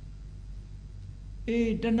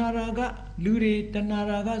 Eh, Tanaraga, Luri,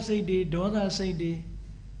 Tanaraga say de, Doda say de.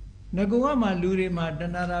 Naguama Luri ma,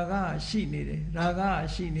 Tanaraga, she needed, Raga,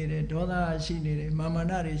 she needed, Doda, she needed,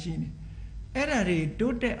 Mamanari, she needed. Erari,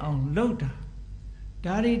 dote on Lota.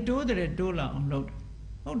 Dari, dote, dola on Lota.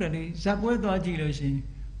 Odari, Zapweta Gilosin,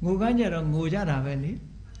 ngô cá nhà đó ngô ra là vậy đi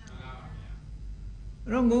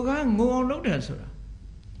rồi ngô cá ngô ông lúc đấy rồi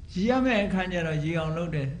chỉ là mấy khán nhà đó chỉ ông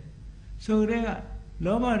lúc đấy sau đấy à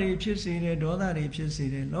lỗ ba đi phía xí đấy đổ ra đi phía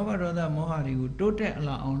xí đấy lỗ ba đổ ra mỏ hà đi cũng tốt đấy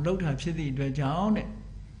là ông lúc thà phía đi đuổi cháu đấy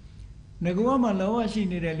nếu có mà lỗ ba xí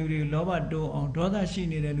này đấy lùi lỗ ba đổ ông đổ ra xí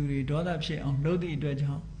này đấy lùi đổ ra phía ông lúc đi đuổi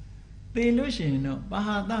cháu thì lúc xin nó ba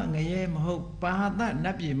ha ta nghe mà hậu ba ha ta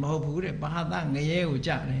nắp gì mà hậu phú đấy ba ha ta nghe của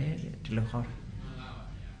cha đấy thì là khó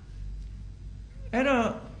ấy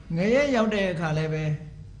đó nghe giàu đẹp khá là về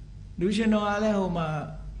lúc xin nó lại hôm mà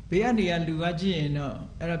bây giờ đi ăn lúa gì nó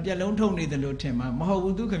ấy là bây giờ thông đi từ lúc thế mà hậu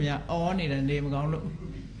phú tu cái nhà ó này là để mà con lúc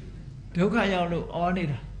đâu có giàu lúc ó này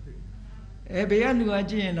là ấy bây giờ lúa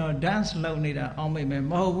gì nó dance lâu này là ông mày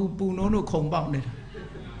mà hậu phú pu nó không bằng này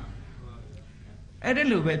ấy đấy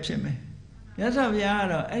lúa bếp xem mày nhớ sao bây giờ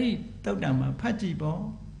rồi ấy tao đang mà phát chỉ bỏ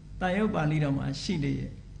tài yêu Bali đâu mà xin đi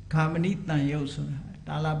cảm ơn tài yêu số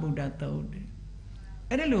Đà La Buddha tao đấy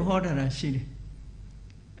ấy đấy lúa hoa ra xin đi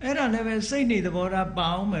ấy là này về xây đi thì bỏ ra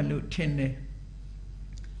bao mà lúa trên này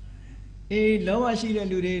ấy lúa ba xin đấy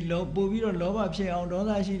lúa đi lúa bù bí rồi lúa ba phía ông đó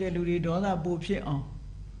ra xin đấy lúa đi đó ra bù phía ông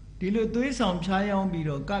đi lúa túi sòng trái ông bí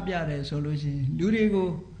rồi cáp ra đấy số lúa gì lúa đi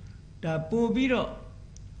cô đã bù bí rồi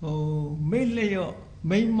mấy lệ yo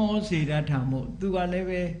mấy món gì ra thảm một tu qua lấy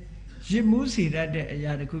về giết mũ gì ra để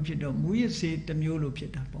nhà để khu phiền đó mũ giết gì tầm nhiêu lục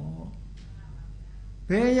phiền đó bỏ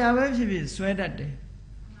về nhà với phiền xoay đặt đấy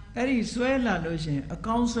cái gì xoay là lối xin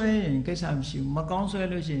account xoay cái sao xíu mà account xoay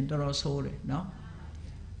lối xin đó là số đấy nó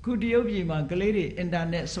khu điều gì mà cái lấy đi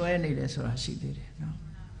internet xoay này để số là xí đấy nó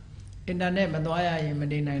internet mà tôi ai mà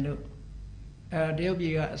đi này được điều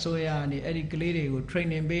gì cả xoay này cái lấy đi của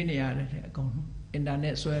training bên này à đấy còn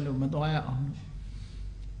internet xoay luôn mà tôi ai ông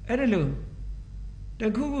ấy đấy luôn để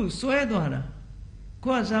khu xoay đó là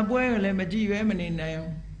qua sao bữa lại mà chỉ về mình này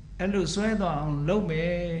ấy luôn xoay đó ông lâu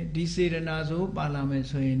mấy đi xe ra nào số ba làm mấy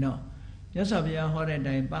xoay nó nhớ sao bây giờ họ đây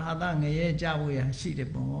đây ba hai ta nghe cha bùi à xí được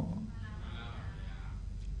bỏ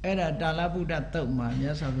ấy là Đà La Buddha tự mà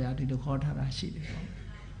nhớ sao bây giờ thì được họ thà ra xí được bỏ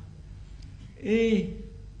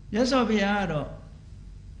nhớ sao bây giờ đó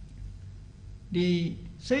đi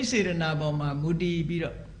xây xe ra nào bỏ mà mua đi bị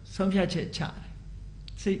rồi xong ra chết chả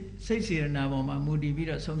xây xe ra nào bỏ mà mua đi bị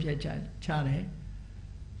rồi xong ra chả đấy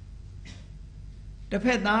để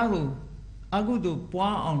phải ta cô aku tu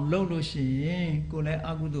bua ông lâu lâu xí cô lại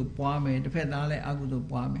aku tu bua mày để phải ta lại aku tu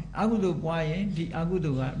bua mày aku tu bua ấy thì aku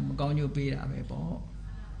tu cái cao nhiêu pi đã vậy bỏ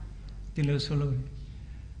thì lo solo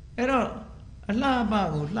ấy đó Allah ba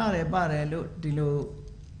cô la để ba để lo thì lo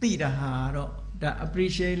tị đã hà đó đã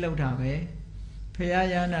appreciate lâu thà vậy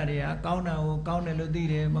Phaya yana đấy à cao này lo tị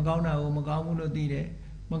đấy mà cao mu lo tị đấy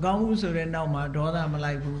mà cao mu số đấy nào mà đó là mà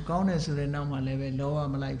lại phụ cao này số đấy nào mà lại về lo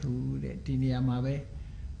mà lại phụ đấy thì nhà mà về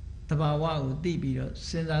tập vào của tị bị đó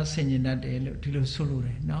sinh ra sinh nhiên đã để thì lo solo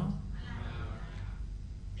đấy nó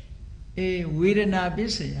Vedana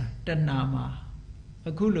biết à tân nam mà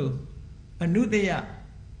အခုလိုအနုတ္တယ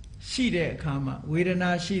ရှိတဲ့အခါမှာဝေဒနာ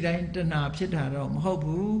ရှိတိုင်းတဏှာဖြစ်တာတော့မဟုတ်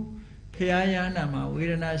ဘူးဖျားရဟနာမှာဝေ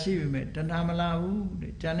ဒနာရှိပေမဲ့တဏှာမလာဘူး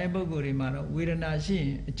တဲ့ဉာဏ်တဲ့ပုဂ္ဂိုလ်တွေမှာတော့ဝေဒနာရှိရ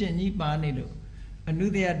င်အကျင့်ကြီးပါနေလို့အနု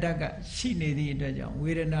တ္တယဓာတ်ကရှိနေသည့်အတွက်ကြောင့်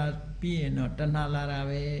ဝေဒနာပြီးရင်တော့တဏှာလာတာ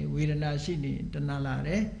ပဲဝေဒနာရှိနေတဏှာလာတ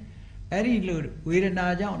ယ်အဲ့ဒီလိုဝေဒနာ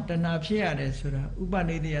ကြောင့်တဏှာဖြစ်ရတယ်ဆိုတာဥပ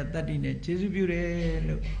နိဒေယတတ္တိနဲ့ကျေစုပြုတယ်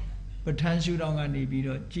လို့ပဋ္ဌာန်းရှုထောင့်ကနေပြီး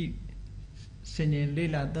တော့ကြည့်စင်ရင်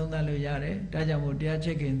လေးလာသုံးသပ်လို့ရတယ်ဒါကြောင့်မို့တရားချ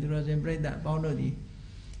က်ခင်သူတော်စင်ပြိဿအပေါင်းတို့ဒီ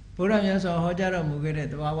ဘုရားမြတ်စွာဟောကြားတော်မူခဲ့တဲ့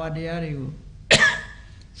သဘာဝတရားတွေကို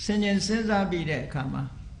စင်ရင်စဉ်းစားပြီးတဲ့အခါမှာ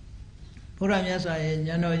ဘုရားမြတ်စွာရဲ့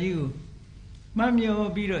ဉာဏ်တော်ကြီးကိုမှတ်မြော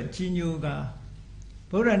ပြီးတော့ကြီးညိုက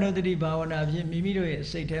ဘုရားနုတ္တိဘာဝနာဖြင့်မိမိတို့ရဲ့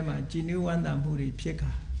စိတ်ထဲမှာကြည်နူးဝမ်းသာမှုတွေဖြစ်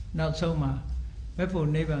ခါနောက်ဆုံးမှာမဲ့ဖို့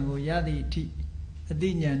နိဗ္ဗာန်ကိုရသည့်အထိအသိ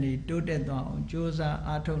ဉာဏ်တွေတိုးတက်သွားအောင်ကြိုးစား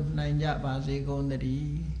အားထုတ်နိုင်ကြပါစေကုန်သတ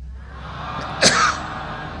ည်း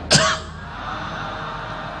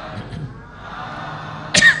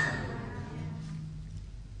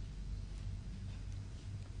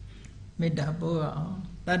မေတ္တာပို့အောင်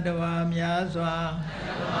တတ္တဝါများစွာ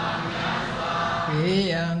ဘေး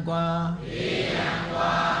ရန်ကွာ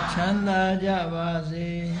ချမ်းသာကြပါစေ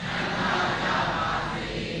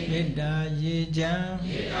မေတ္တာရေချမ်း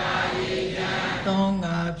သော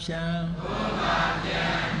ငါဖြံ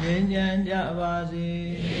ငြိမ်းချမ်းကြပါစေ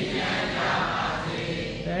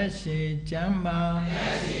သက်ရှိချမ်းသာ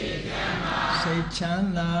စိတ်ချမ်း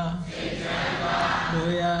သာလူ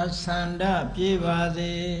ရာဆန္ဒပြေပါ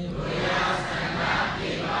စေ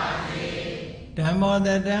ဓမ္မောတ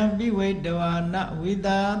တံပိဝိတဝါနဝိ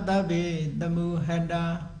သာသဗ္ဗေတမုဟတာ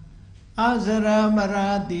အဇရမရာ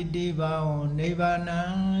တိတိဘာဝနိဗ္ဗာနံ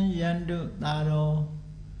ယန္တုသာရော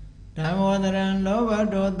မောဒရံလောဘ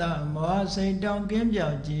ဒေါသမောဟစိတ်တောင်းကင်းပြော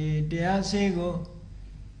က်ကြည်တရားစေကို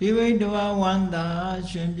ပိဝိတဝဝန္တာ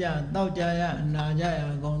ရှင်ပြတောက်ကြရနာကြရ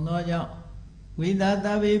ကုန်သောကြောင့်ဝိသတ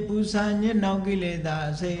ဗေပူဇာညစ်နောက်ကိလေသာ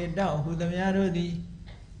အစေတောက်ဟုသမျှတို့သည်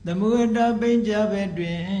သမုဒ္ဒပိဉ္ကြဘက်တွ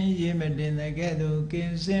င်ရေမတင်တဲ့ကဲ့သို့က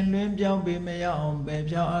င်းစင်လွင်ပြောင်းပေမရောက်အောင်ပဲ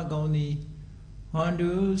ဖြောင်းအကုန်သည်ဟွန်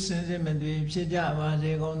တုစင်စစ်မသွေဖြစ်ကြပါ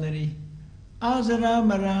စေကုန်သတည်းအာစရ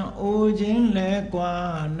မရံအိုခြင်းလဲကွာ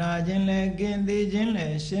နာခြင်းလဲကင်းသေးခြင်းလဲ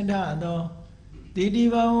ရှင်းထသောတိတိ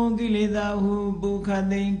ဘဝကိလေသာဟုပုခ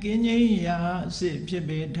သိင်ကင်းငြိမ်းရာအစစ်ဖြစ်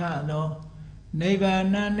ပေထသောနိဗ္ဗာန်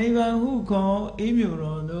နိဗ္ဗာန်ဟုခေါ်အေးမြို့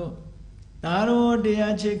တော်သို့သာရောတ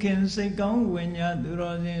ရားချစ်ခင်စိတ်ကောင်းဝိညာသူ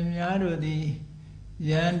တော်စင်များတို့သည်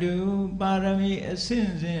ယန္တုပါရမီအစဉ်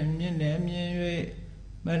စဉ်မြင့်နေမြင်၍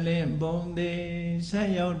မလင့်ပုံသေးဆက်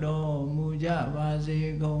ရောက်တော်မူကြပါစေ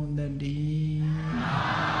ကုန်သတ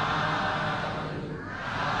ည်း